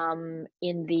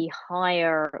in the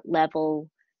higher level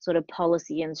sort of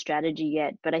policy and strategy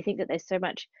yet. But I think that there's so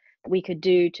much we could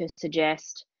do to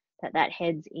suggest that that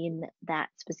heads in that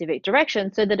specific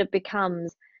direction so that it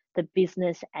becomes the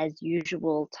business as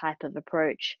usual type of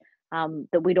approach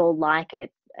that we'd all like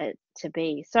it to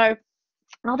be. So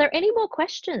are there any more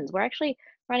questions? We're actually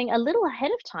running a little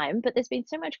ahead of time, but there's been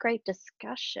so much great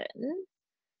discussion.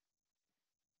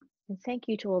 And thank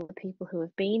you to all the people who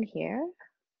have been here.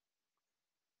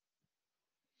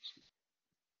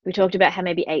 We talked about how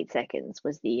maybe 8 seconds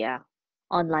was the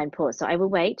online pause, so I will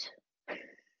wait.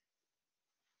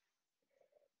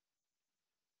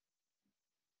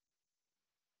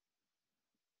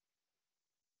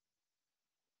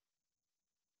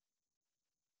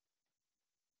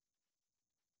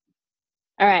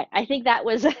 All right, I think that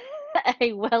was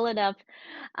a well enough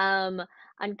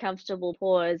uncomfortable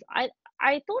pause. I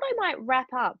thought I might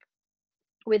wrap up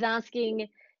with asking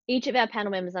each of our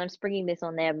panel members, and I'm springing this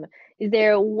on them, is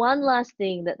there one last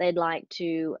thing that they'd like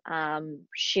to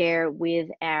share with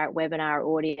our webinar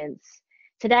audience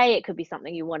today? It could be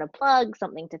something you want to plug,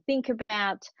 something to think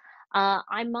about.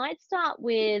 I might start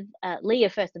with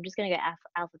Leah first. I'm just going to go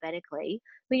alphabetically.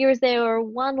 Leah, is there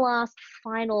one last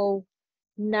final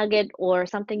nugget or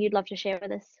something you'd love to share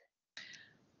with us?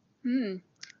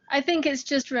 I think it's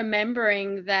just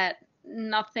remembering that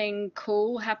nothing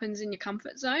cool happens in your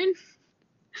comfort zone.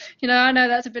 You know, I know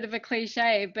that's a bit of a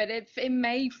cliche, but it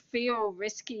may feel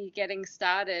risky getting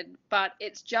started, but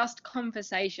it's just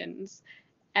conversations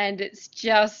and it's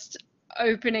just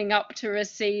opening up to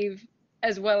receive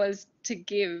as well as to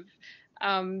give.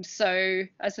 So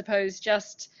I suppose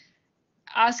just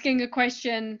asking a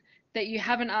question that you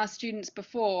haven't asked students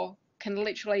before can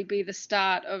literally be the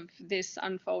start of this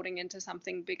unfolding into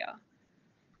something bigger.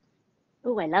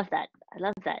 Oh, I love that. I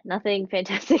love that. Nothing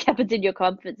fantastic happens in your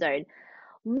comfort zone.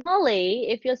 Mollie,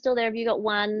 if you're still there, have you got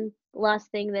one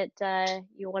last thing that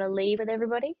you want to leave with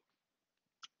everybody?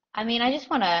 I mean, I just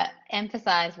want to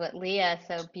emphasize what Leah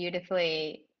so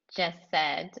beautifully just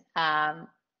said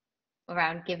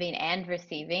around giving and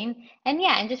receiving. And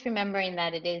yeah, and just remembering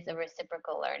that it is a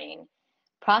reciprocal learning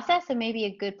process. And maybe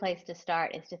a good place to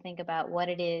start is to think about what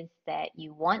it is that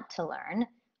you want to learn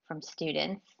from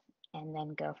students and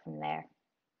then go from there.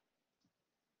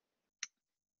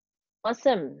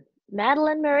 Awesome.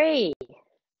 Madelaine Marie.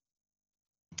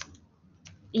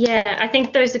 Yeah, I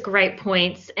think those are great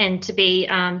points, and to be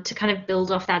to kind of build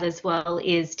off that as well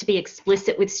is to be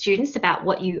explicit with students about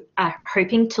what you are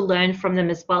hoping to learn from them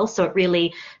as well, so it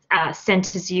really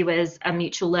centres you as a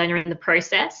mutual learner in the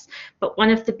process. But one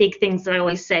of the big things that I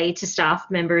always say to staff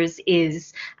members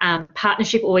is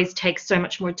partnership always takes so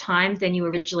much more time than you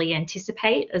originally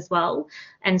anticipate as well.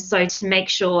 And so to make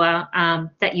sure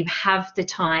that you have the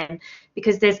time,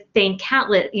 because there's been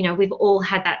countless, we've all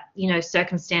had that,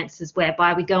 circumstances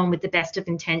whereby we go in with the best of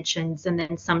intentions, and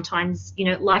then sometimes,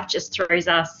 life just throws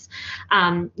us,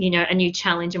 a new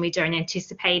challenge and we don't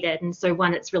anticipate it. And so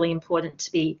it's really important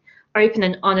to be open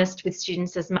and honest with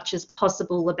students as much as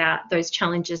possible about those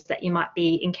challenges that you might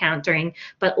be encountering,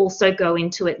 but also go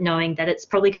into it knowing that it's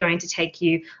probably going to take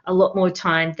you a lot more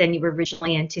time than you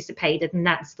originally anticipated. And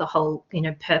that's the whole,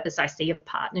 purpose I see of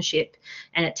partnership.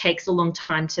 And it takes a long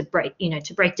time to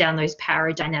break down those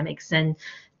power dynamics and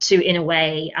to, in a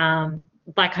way,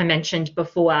 like I mentioned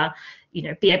before,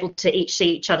 be able to each see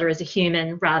each other as a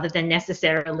human rather than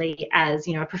necessarily as,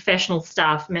 a professional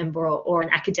staff member or an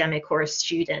academic or a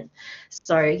student.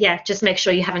 So yeah, just make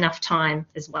sure you have enough time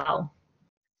as well.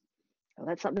 Well,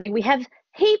 that's something we have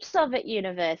heaps of at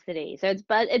university. So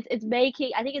it's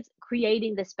making, I think it's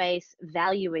creating the space,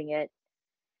 valuing it,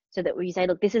 so that we say,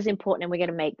 look, this is important and we're going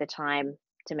to make the time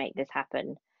to make this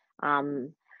happen.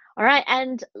 All right,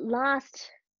 and last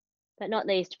but not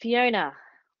least, Fiona,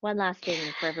 one last thing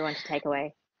for everyone to take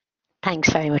away.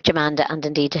 Thanks very much, Amanda, and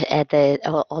indeed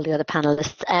all the other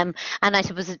panelists. And I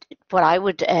suppose what I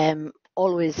would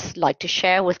always like to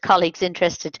share with colleagues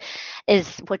interested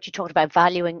is what you talked about,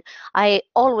 valuing. I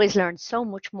always learn so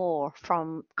much more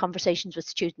from conversations with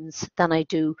students than I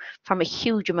do from a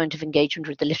huge amount of engagement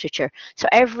with the literature. So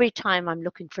every time I'm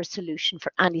looking for a solution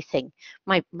for anything,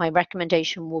 my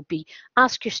recommendation would be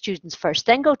ask your students first,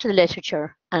 then go to the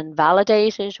literature and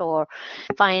validate it or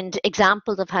find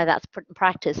examples of how that's put in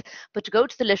practice. But to go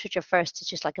to the literature first is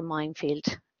just like a minefield,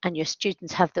 and your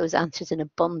students have those answers in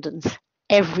abundance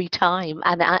every time,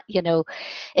 and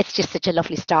it's just such a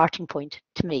lovely starting point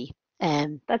to me.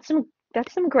 That's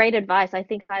some great advice. I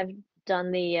think I've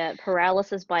done the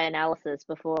paralysis by analysis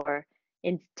before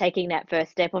in taking that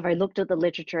first step of I looked at the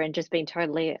literature and just been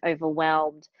totally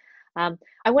overwhelmed. I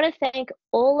want to thank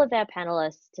all of our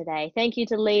panelists today. Thank you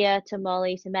to Leah, to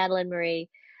Mollie, to Madelaine, Marie,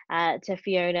 to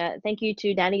Fiona. Thank you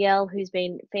to Danielle, who's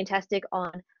been fantastic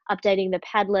on updating the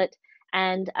Padlet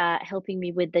and helping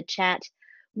me with the chat.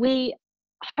 We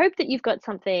hope that you've got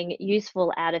something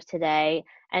useful out of today,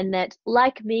 and that,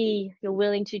 like me, you're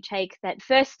willing to take that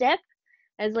first step.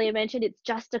 As Leah mentioned, it's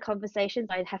just a conversation.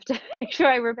 I have to make sure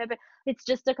I remember it's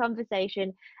just a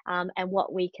conversation, and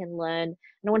what we can learn.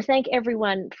 And I want to thank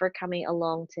everyone for coming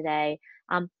along today.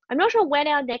 I'm not sure when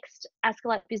our next Ask a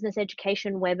Light Business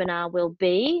Education webinar will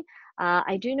be.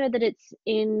 I do know that it's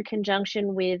in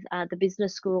conjunction with the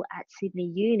business school at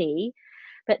Sydney Uni.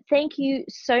 But thank you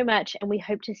so much, and we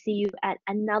hope to see you at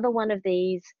another one of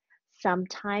these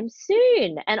sometime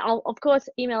soon. And I'll, of course,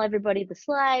 email everybody the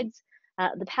slides,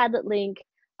 the Padlet link,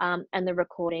 and the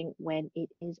recording when it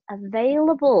is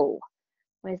available.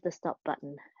 Where's the stop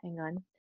button? Hang on.